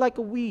 Think of it like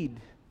a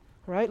weed,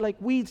 right? Like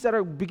weeds that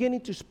are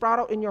beginning to sprout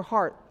out in your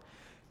heart.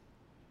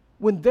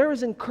 When there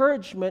is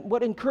encouragement,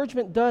 what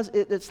encouragement does,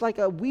 it's like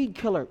a weed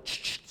killer.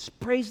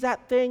 Sprays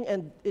that thing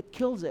and it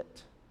kills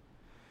it.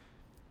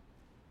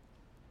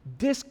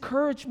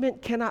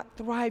 Discouragement cannot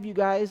thrive, you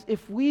guys,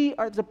 if we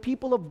are the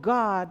people of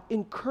God,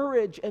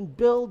 encourage and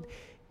build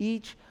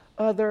each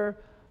other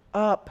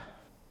up.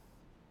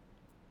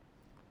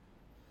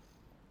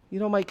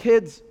 My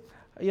kids,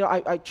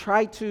 I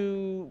try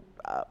to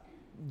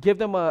give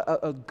them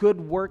a good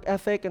work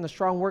ethic and a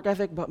strong work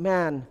ethic, but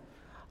man,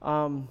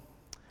 I'm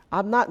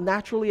not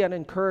naturally an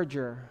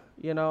encourager.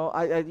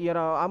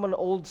 I'm an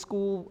old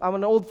fool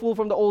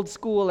from the old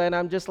school, and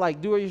I'm just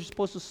like, do what you're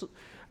supposed to,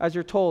 as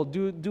you're told,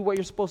 do what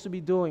you're supposed to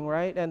be doing,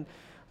 right? And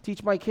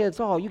teach my kids,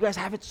 oh, you guys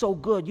have it so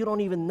good, you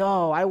don't even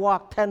know. I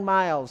walked 10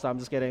 miles. No, I'm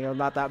just kidding, I'm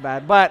not that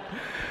bad. But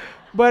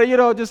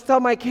just tell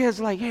my kids,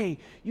 like, hey,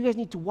 you guys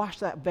need to wash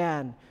that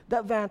van.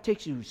 That van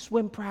takes you to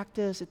swim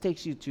practice. It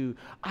takes you to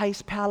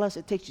Ice Palace.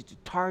 It takes you to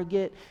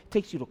Target. It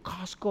takes you to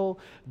Costco.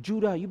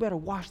 Judah, you better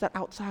wash that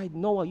outside.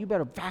 Noah, you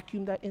better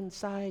vacuum that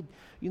inside.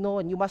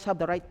 And you must have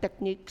the right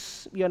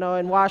techniques,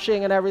 in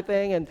washing and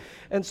everything.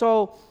 And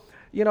so,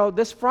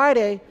 this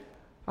Friday,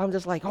 I'm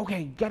just like,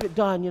 okay, get it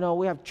done.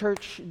 We have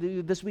church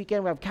this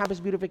weekend. We have campus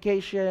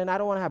beautification. I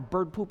don't want to have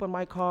bird poop in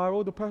my car.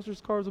 Oh, the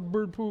pastor's car is a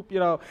bird poop,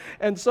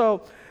 And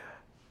so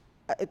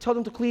I told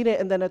them to clean it,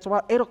 and then it's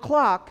about 8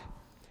 o'clock,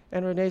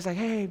 and Renee's like,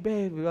 hey,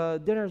 babe,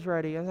 dinner's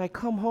ready. And I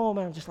come home,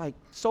 and I'm just like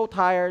so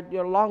tired,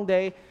 long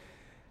day.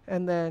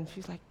 And then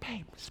she's like,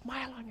 babe,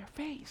 smile on your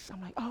face. I'm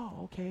like, oh,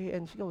 okay.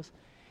 And she goes,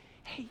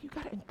 hey, you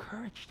got to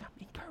encourage them.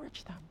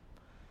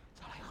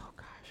 So I'm like, oh,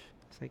 gosh.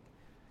 It's like,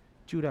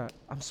 Judah,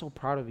 I'm so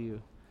proud of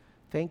you.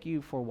 Thank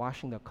you for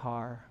washing the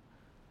car.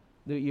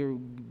 You're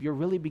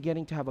really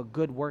beginning to have a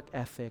good work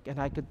ethic,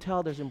 and I could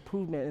tell there's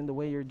improvement in the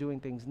way you're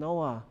doing things.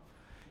 Noah,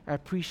 I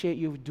appreciate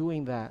you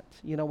doing that.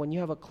 When you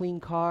have a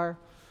clean car,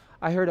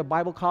 I heard a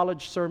Bible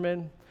college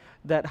sermon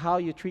that how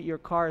you treat your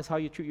car is how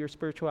you treat your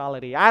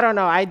spirituality. I don't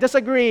know. I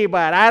disagree,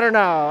 but I don't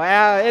know.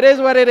 It is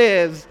what it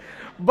is.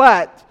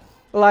 But,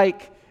 when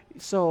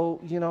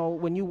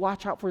you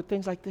watch out for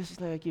things like this,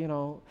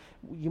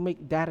 you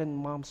make dad and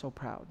mom so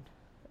proud.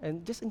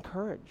 And just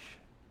encourage.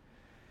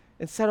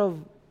 Instead of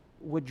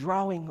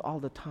withdrawing all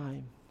the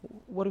time,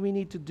 what do we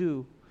need to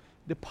do?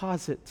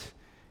 Deposit.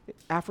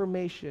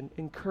 Affirmation,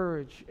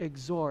 encourage,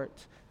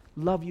 exhort.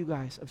 Love you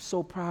guys. I'm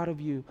so proud of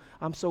you.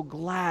 I'm so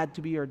glad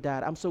to be your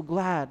dad. I'm so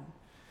glad.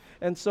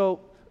 And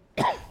so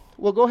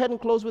we'll go ahead and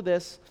close with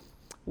this.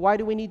 Why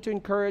do we need to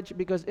encourage?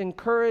 Because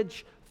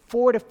encourage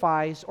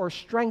fortifies or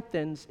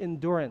strengthens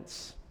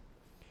endurance.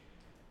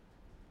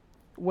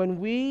 When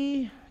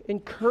we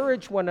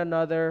encourage one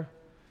another,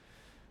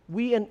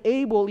 we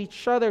enable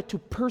each other to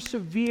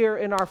persevere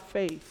in our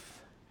faith.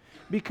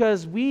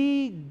 Because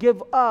we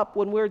give up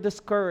when we're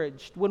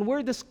discouraged. When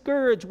we're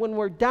discouraged, when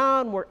we're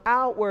down, we're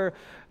out,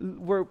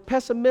 we're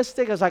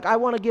pessimistic. It's like, I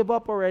want to give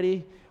up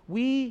already.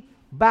 We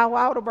bow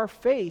out of our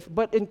faith.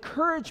 But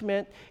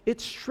encouragement, it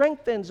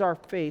strengthens our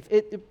faith.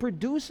 It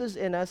produces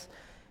in us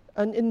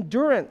an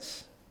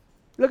endurance.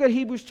 Look at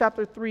Hebrews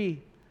chapter 3,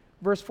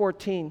 verse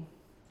 14.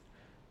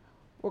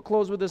 We'll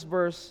close with this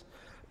verse.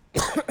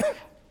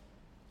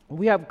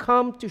 We have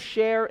come to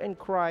share in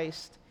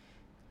Christ,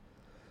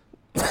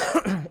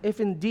 if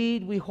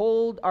indeed we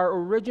hold our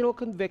original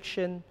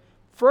conviction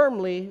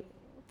firmly,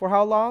 for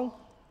how long?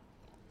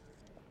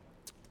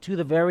 To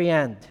the very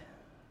end.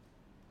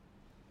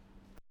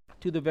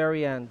 To the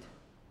very end.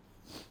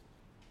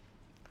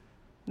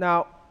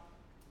 Now,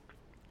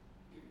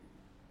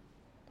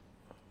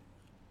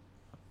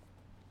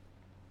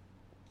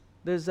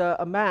 there's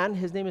a man,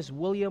 his name is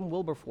William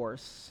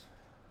Wilberforce.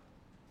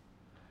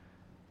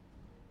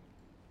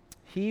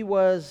 He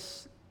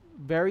was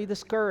very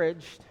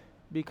discouraged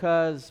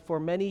because for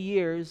many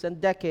years and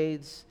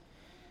decades,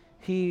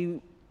 he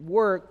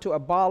worked to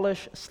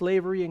abolish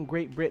slavery in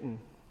Great Britain.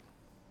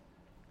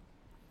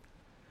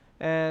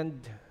 And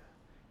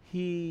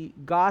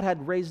God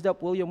had raised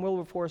up William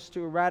Wilberforce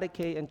to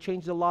eradicate and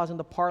change the laws in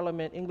the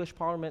Parliament, English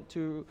Parliament,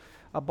 to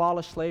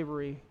abolish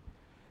slavery.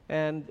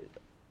 And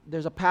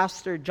there's a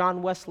pastor,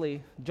 John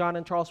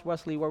and Charles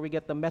Wesley, where we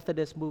get the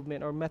Methodist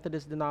movement or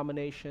Methodist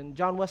denomination.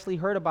 John Wesley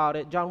heard about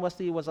it. John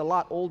Wesley was a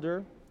lot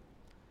older.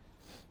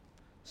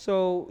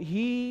 So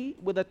he,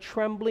 with a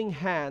trembling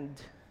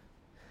hand,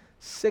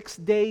 6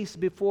 days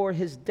before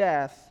his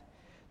death,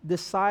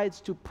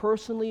 decides to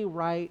personally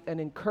write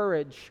and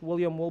encourage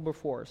William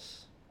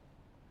Wilberforce.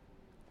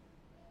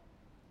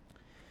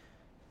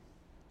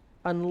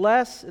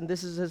 Unless, and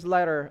this is his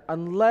letter,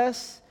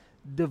 unless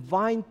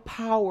divine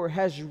power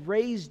has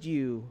raised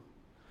you,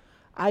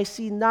 I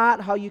see not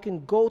how you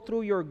can go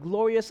through your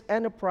glorious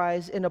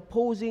enterprise in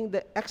opposing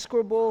the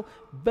execrable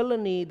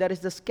villainy that is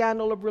the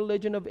scandal of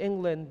religion of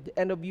England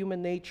and of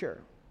human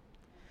nature.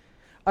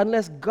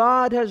 Unless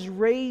God has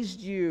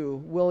raised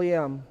you,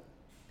 William,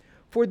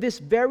 for this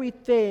very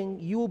thing,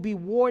 you will be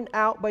worn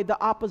out by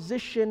the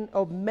opposition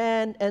of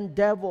men and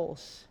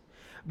devils.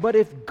 But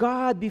if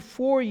God be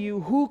for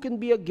you, who can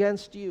be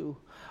against you?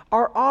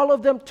 Are all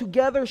of them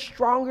together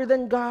stronger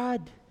than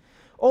God?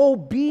 Oh,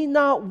 be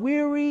not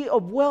weary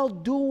of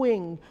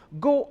well-doing.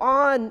 Go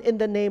on in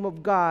the name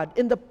of God,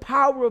 in the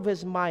power of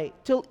his might,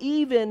 till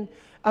even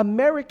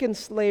American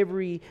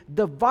slavery,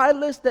 the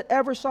vilest that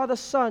ever saw the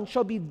sun,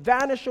 shall be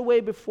vanished away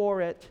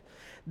before it,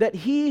 that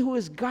he who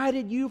has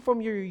guided you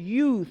from your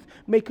youth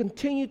may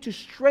continue to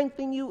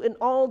strengthen you in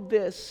all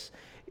this,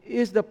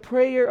 is the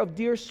prayer of,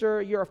 dear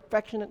sir, your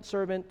affectionate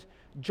servant,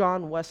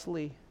 John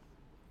Wesley.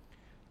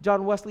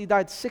 John Wesley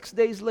died 6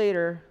 days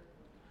later,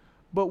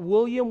 but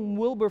William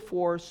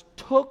Wilberforce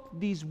took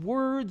these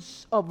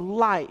words of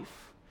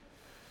life,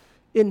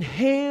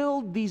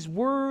 inhaled these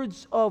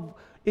words of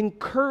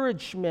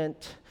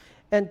encouragement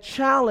and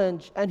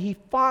challenge, and he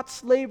fought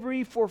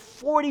slavery for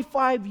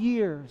 45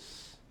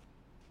 years.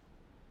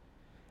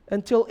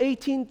 Until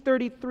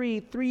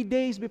 1833, 3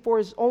 days before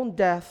his own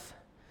death,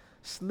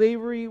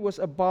 slavery was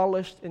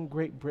abolished in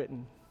Great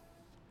Britain.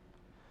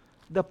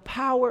 The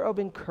power of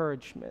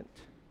encouragement,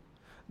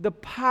 the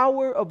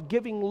power of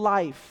giving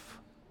life,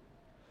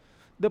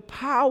 the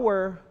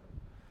power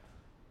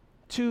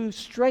to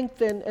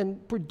strengthen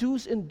and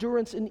produce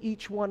endurance in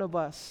each one of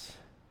us,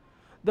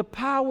 the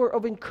power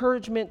of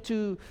encouragement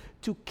to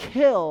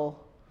kill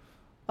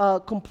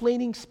a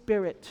complaining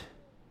spirit,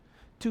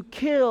 to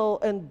kill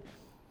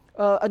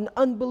an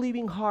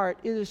unbelieving heart.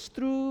 It is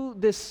through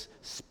this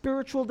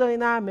spiritual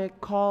dynamic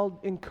called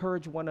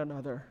encourage one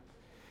another.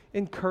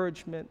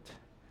 Encouragement.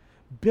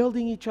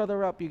 Building each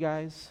other up, you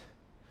guys.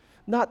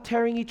 Not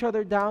tearing each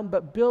other down,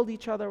 but build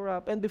each other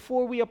up. And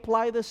before we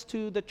apply this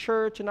to the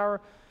church and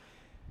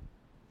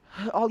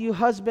all you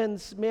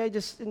husbands, may I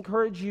just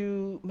encourage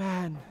you,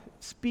 man,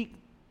 speak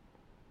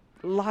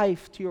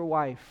life to your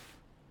wife.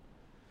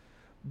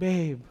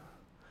 Babe,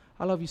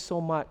 I love you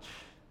so much.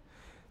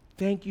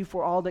 Thank you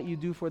for all that you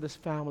do for this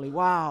family.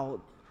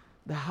 Wow,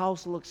 the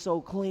house looks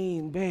so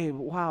clean. Babe,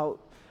 wow,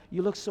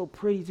 you look so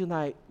pretty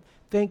tonight.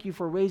 Thank you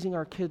for raising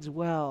our kids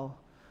well.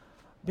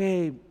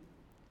 Babe,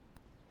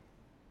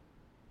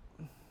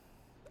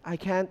 I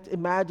can't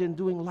imagine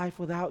doing life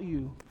without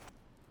you.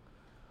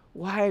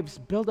 Wives,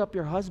 build up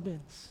your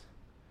husbands.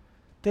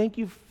 Thank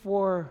you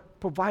for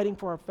providing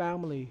for our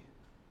family.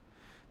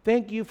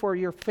 Thank you for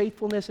your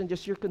faithfulness and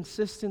just your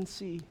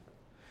consistency.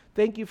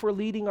 Thank you for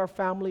leading our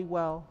family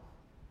well.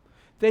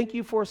 Thank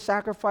you for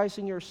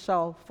sacrificing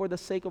yourself for the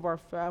sake of our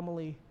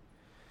family.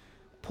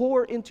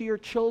 Pour into your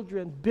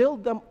children.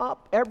 Build them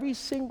up every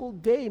single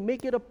day.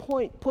 Make it a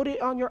point. Put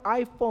it on your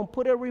iPhone.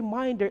 Put a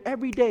reminder.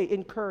 Every day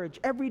encourage.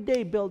 Every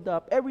day build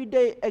up. Every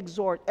day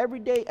exhort. Every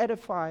day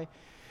edify.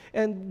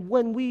 And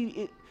when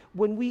we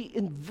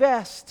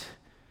invest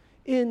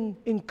in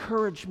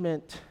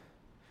encouragement,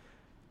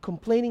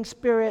 complaining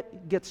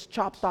spirit gets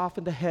chopped off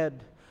in the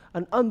head.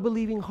 An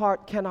unbelieving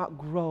heart cannot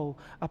grow.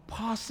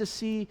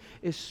 Apostasy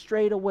is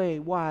straight away.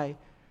 Why?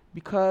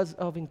 Because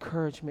of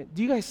encouragement.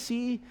 Do you guys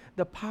see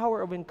the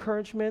power of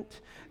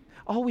encouragement?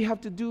 All we have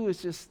to do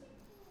is just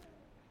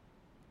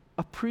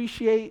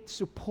appreciate,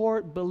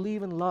 support,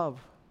 believe, and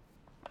love.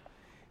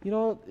 You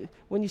know,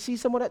 when you see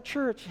someone at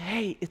church,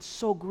 hey, it's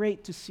so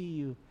great to see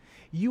you.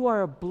 You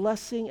are a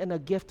blessing and a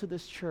gift to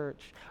this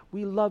church.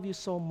 We love you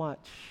so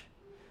much.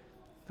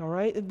 All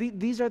right?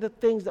 These are the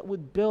things that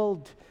would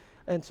build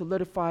and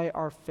solidify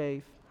our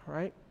faith. All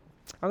right?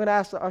 I'm going to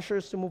ask the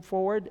ushers to move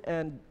forward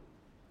and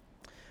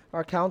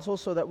our council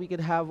so that we could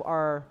have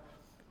our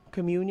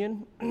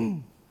communion.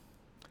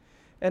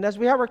 And as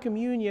we have our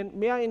communion,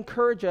 may I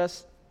encourage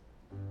us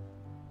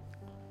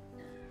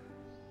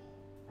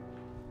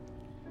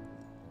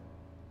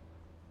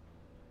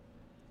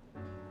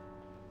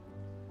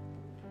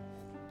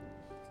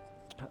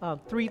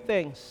three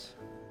things.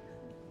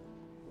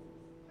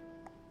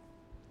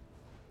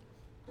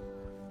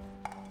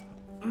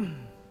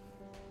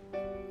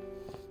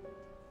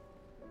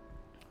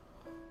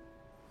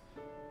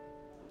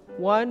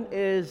 One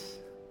is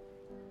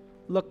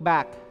look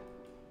back.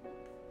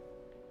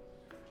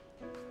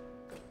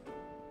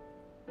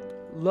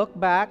 Look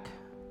back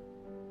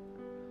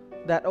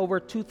that over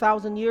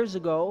 2,000 years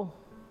ago,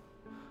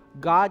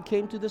 God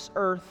came to this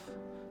earth,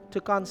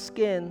 took on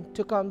skin,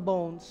 took on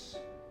bones.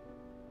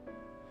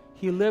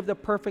 He lived a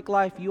perfect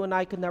life you and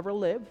I could never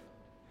live.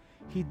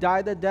 He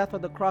died the death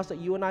of the cross that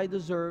you and I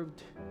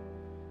deserved.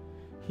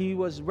 He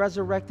was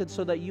resurrected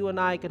so that you and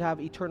I could have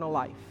eternal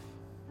life.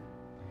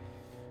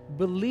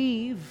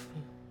 Believe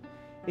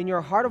in your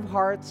heart of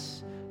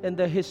hearts in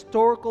the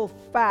historical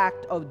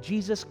fact of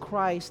Jesus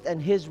Christ and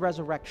His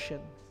resurrection.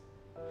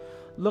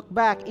 Look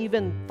back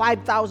even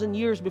 5,000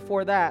 years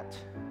before that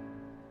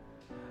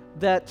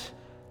the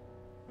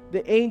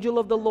angel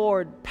of the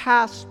Lord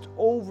passed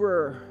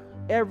over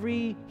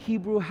every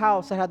Hebrew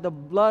house that had the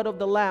blood of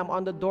the Lamb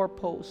on the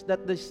doorpost,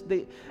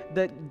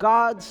 that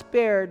God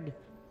spared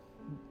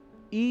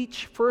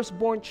each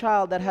firstborn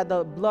child that had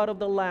the blood of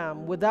the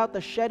Lamb. Without the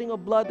shedding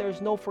of blood, there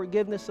is no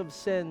forgiveness of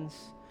sins.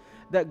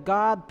 That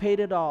God paid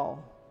it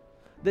all.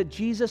 That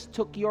Jesus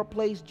took your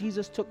place,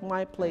 Jesus took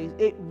my place.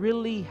 It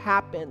really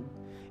happened.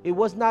 It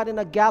was not in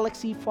a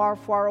galaxy far,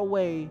 far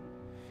away.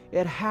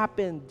 It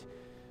happened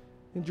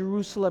in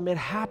Jerusalem. It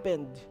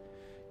happened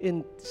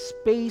in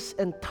space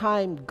and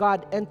time.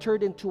 God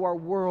entered into our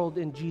world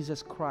in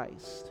Jesus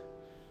Christ.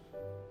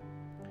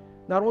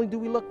 Not only do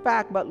we look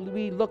back, but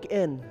we look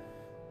in.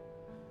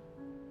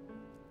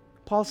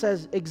 Paul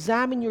says,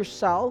 examine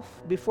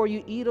yourself before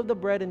you eat of the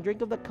bread and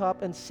drink of the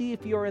cup and see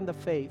if you're in the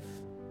faith.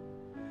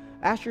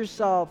 Ask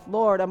yourself,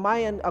 Lord, am I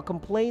a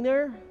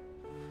complainer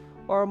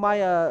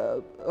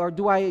or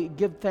do I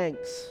give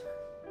thanks?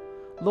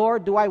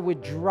 Lord, do I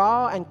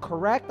withdraw and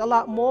correct a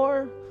lot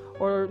more?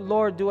 Or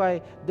Lord, do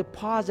I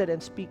deposit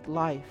and speak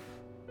life?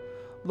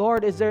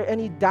 Lord, is there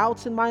any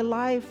doubts in my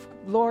life?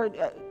 Lord,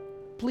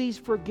 please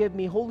forgive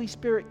me. Holy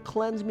Spirit,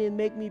 cleanse me and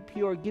make me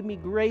pure. Give me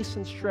grace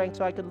and strength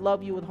so I could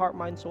love you with heart,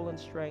 mind, soul, and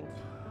strength.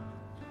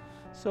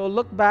 So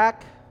look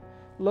back,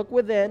 look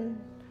within,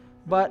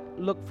 but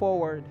look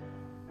forward.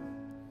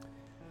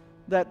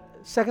 That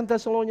 2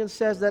 Thessalonians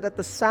says that at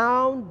the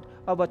sound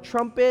of a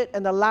trumpet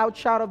and the loud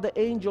shout of the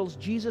angels,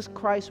 Jesus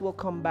Christ will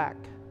come back.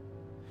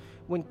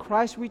 When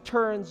Christ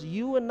returns,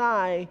 you and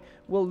I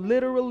will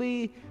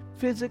literally,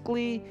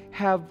 physically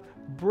have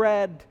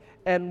bread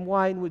and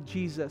wine with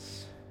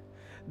Jesus.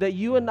 That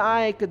you and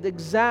I could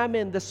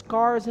examine the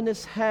scars in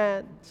his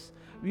hands.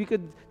 We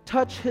could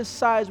touch his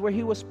sides where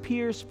he was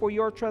pierced for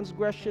your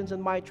transgressions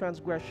and my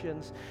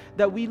transgressions.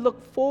 That we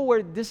look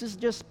forward, this is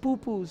just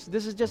poo-poos.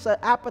 This is just an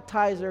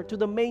appetizer to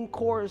the main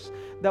course.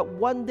 That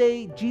one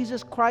day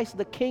Jesus Christ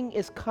the King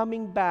is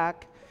coming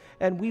back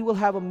and we will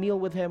have a meal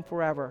with him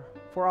forever,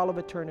 for all of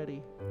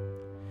eternity.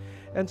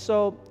 And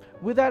so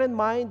with that in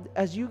mind,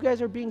 as you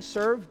guys are being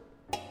served,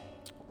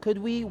 could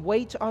we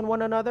wait on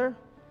one another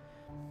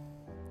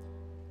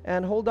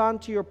and hold on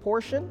to your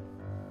portion?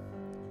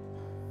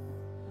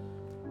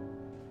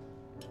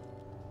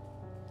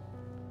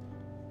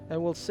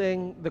 And we'll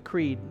sing the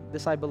creed,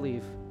 This I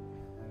Believe.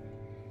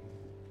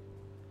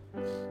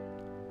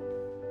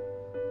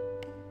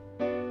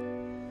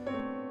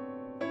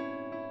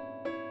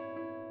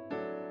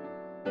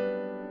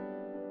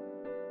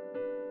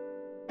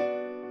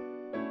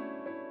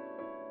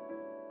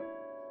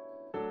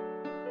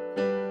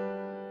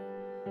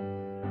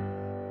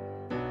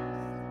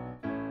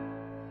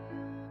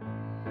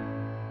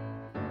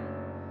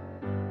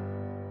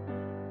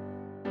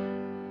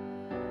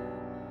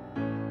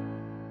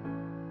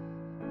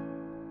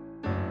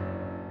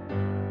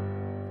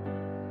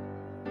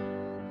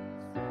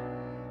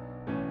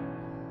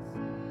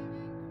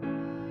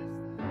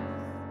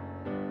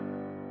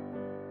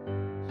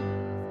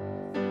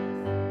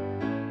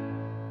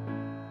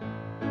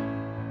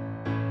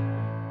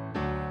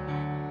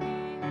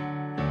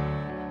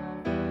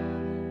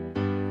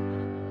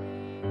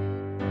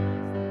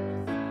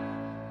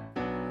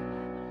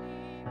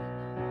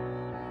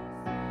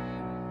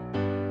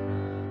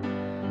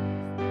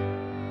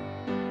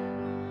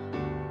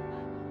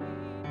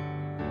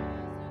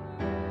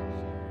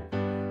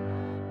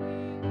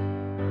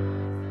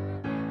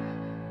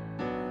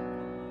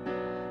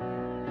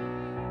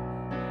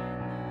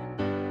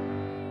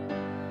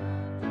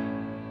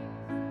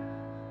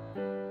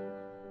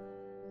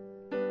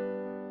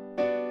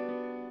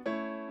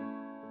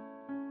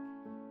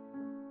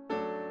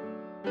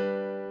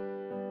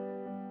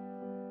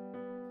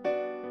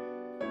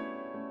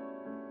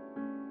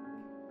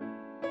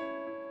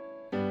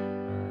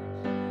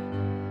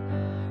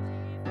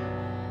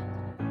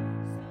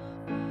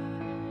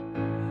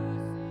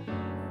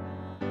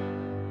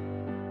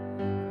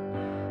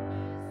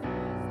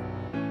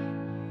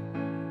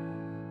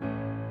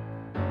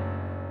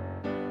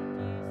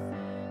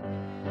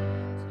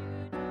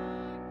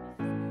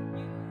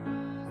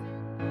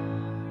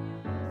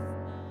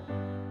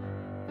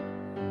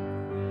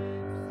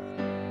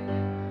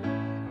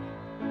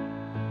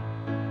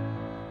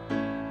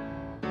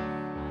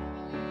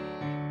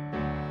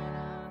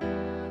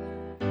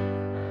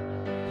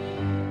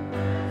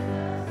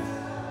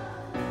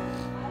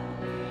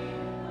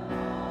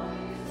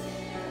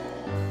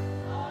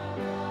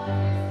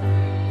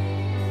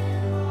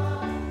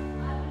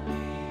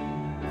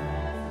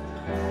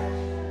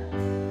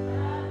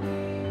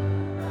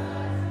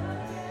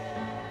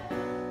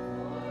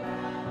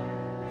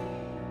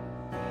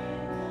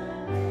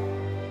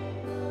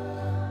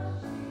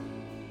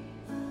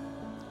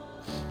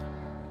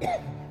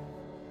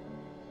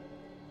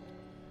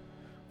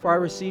 For I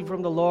received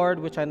from the Lord,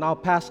 which I now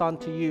pass on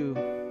to you,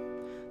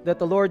 that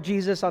the Lord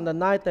Jesus, on the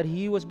night that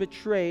he was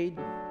betrayed,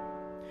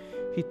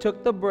 he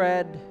took the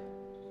bread,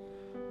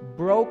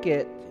 broke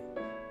it,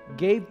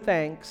 gave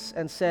thanks,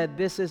 and said,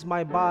 "This is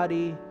my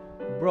body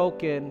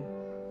broken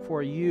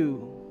for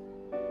you.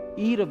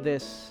 Eat of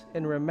this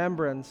in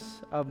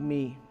remembrance of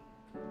me."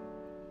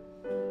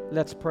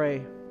 Let's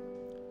pray.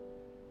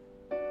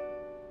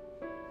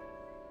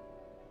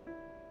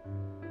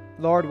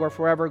 Lord, we're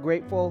forever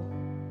grateful.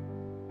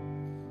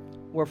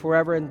 We're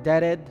forever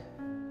indebted.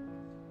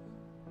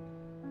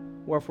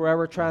 We're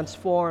forever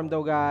transformed,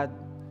 oh God,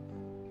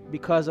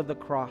 because of the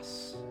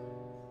cross.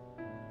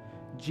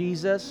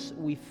 Jesus,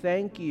 we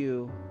thank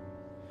you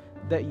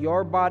that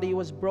your body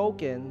was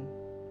broken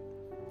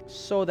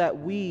so that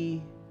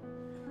we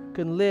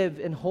can live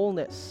in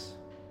wholeness.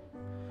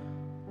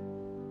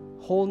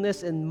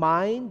 Wholeness in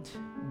mind,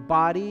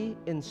 body,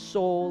 in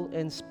soul,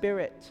 and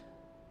spirit.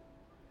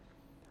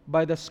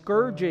 By the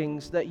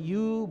scourgings that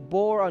you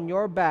bore on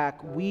your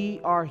back, we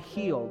are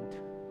healed.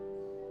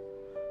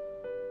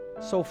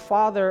 So,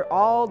 Father,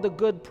 all the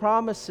good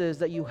promises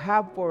that you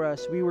have for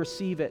us, we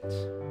receive it.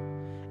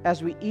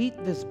 As we eat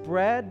this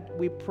bread,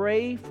 we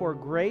pray for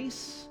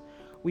grace,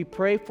 we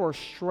pray for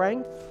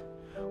strength,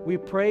 We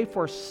pray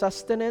for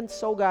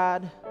sustenance, oh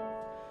God,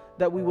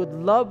 that we would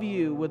love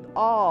you with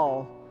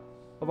all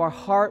of our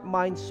heart,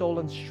 mind, soul,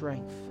 and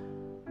strength.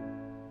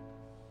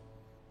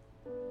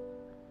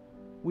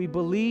 We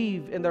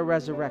believe in the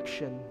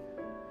resurrection.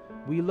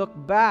 We look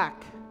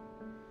back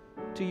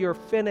to your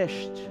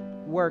finished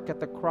work at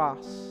the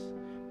cross.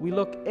 We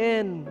look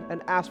in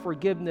and ask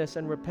forgiveness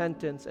and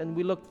repentance, and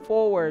we look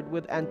forward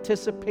with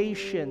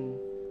anticipation,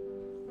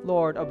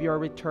 Lord, of your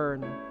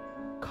return.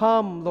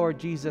 Come, Lord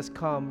Jesus,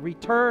 come.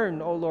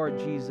 Return, O Lord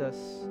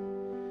Jesus.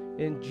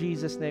 In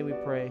Jesus' name we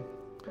pray.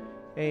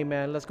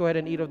 Amen. Let's go ahead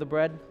and eat of the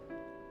bread.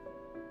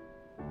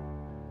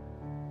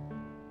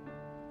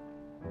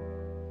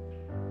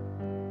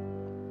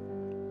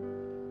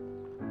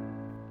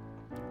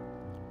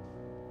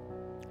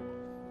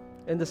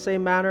 In the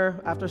same manner,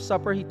 after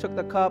supper, he took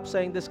the cup,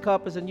 saying, "This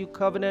cup is a new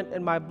covenant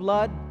in my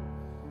blood.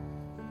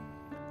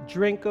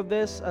 Drink of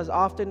this as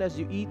often as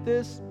you eat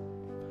this.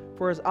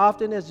 For as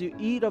often as you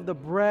eat of the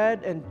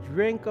bread and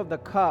drink of the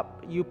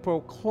cup, you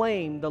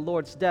proclaim the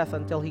Lord's death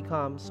until he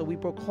comes." So we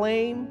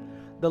proclaim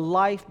the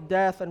life,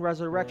 death, and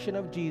resurrection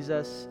of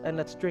Jesus, and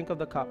let's drink of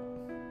the cup.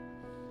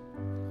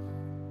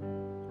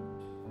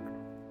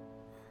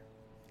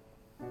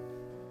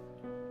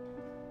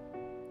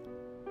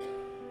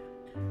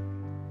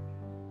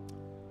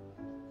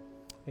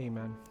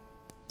 Amen.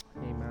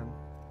 Amen.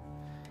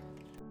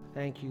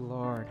 Thank you,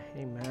 Lord.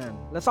 Amen.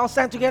 Let's all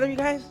stand together, you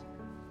guys.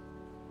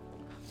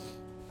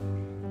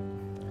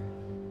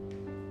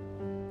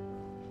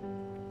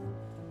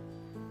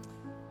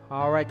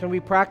 All right, can we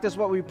practice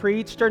what we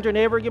preach? Turn to your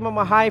neighbor, give him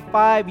a high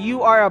five.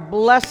 You are a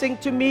blessing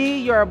to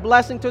me. You're a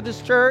blessing to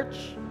this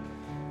church.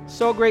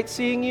 So great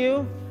seeing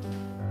you.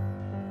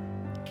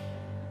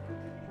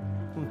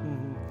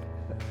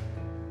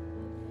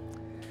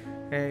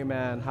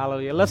 Amen.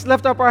 Hallelujah. Let's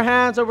lift up our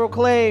hands and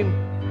proclaim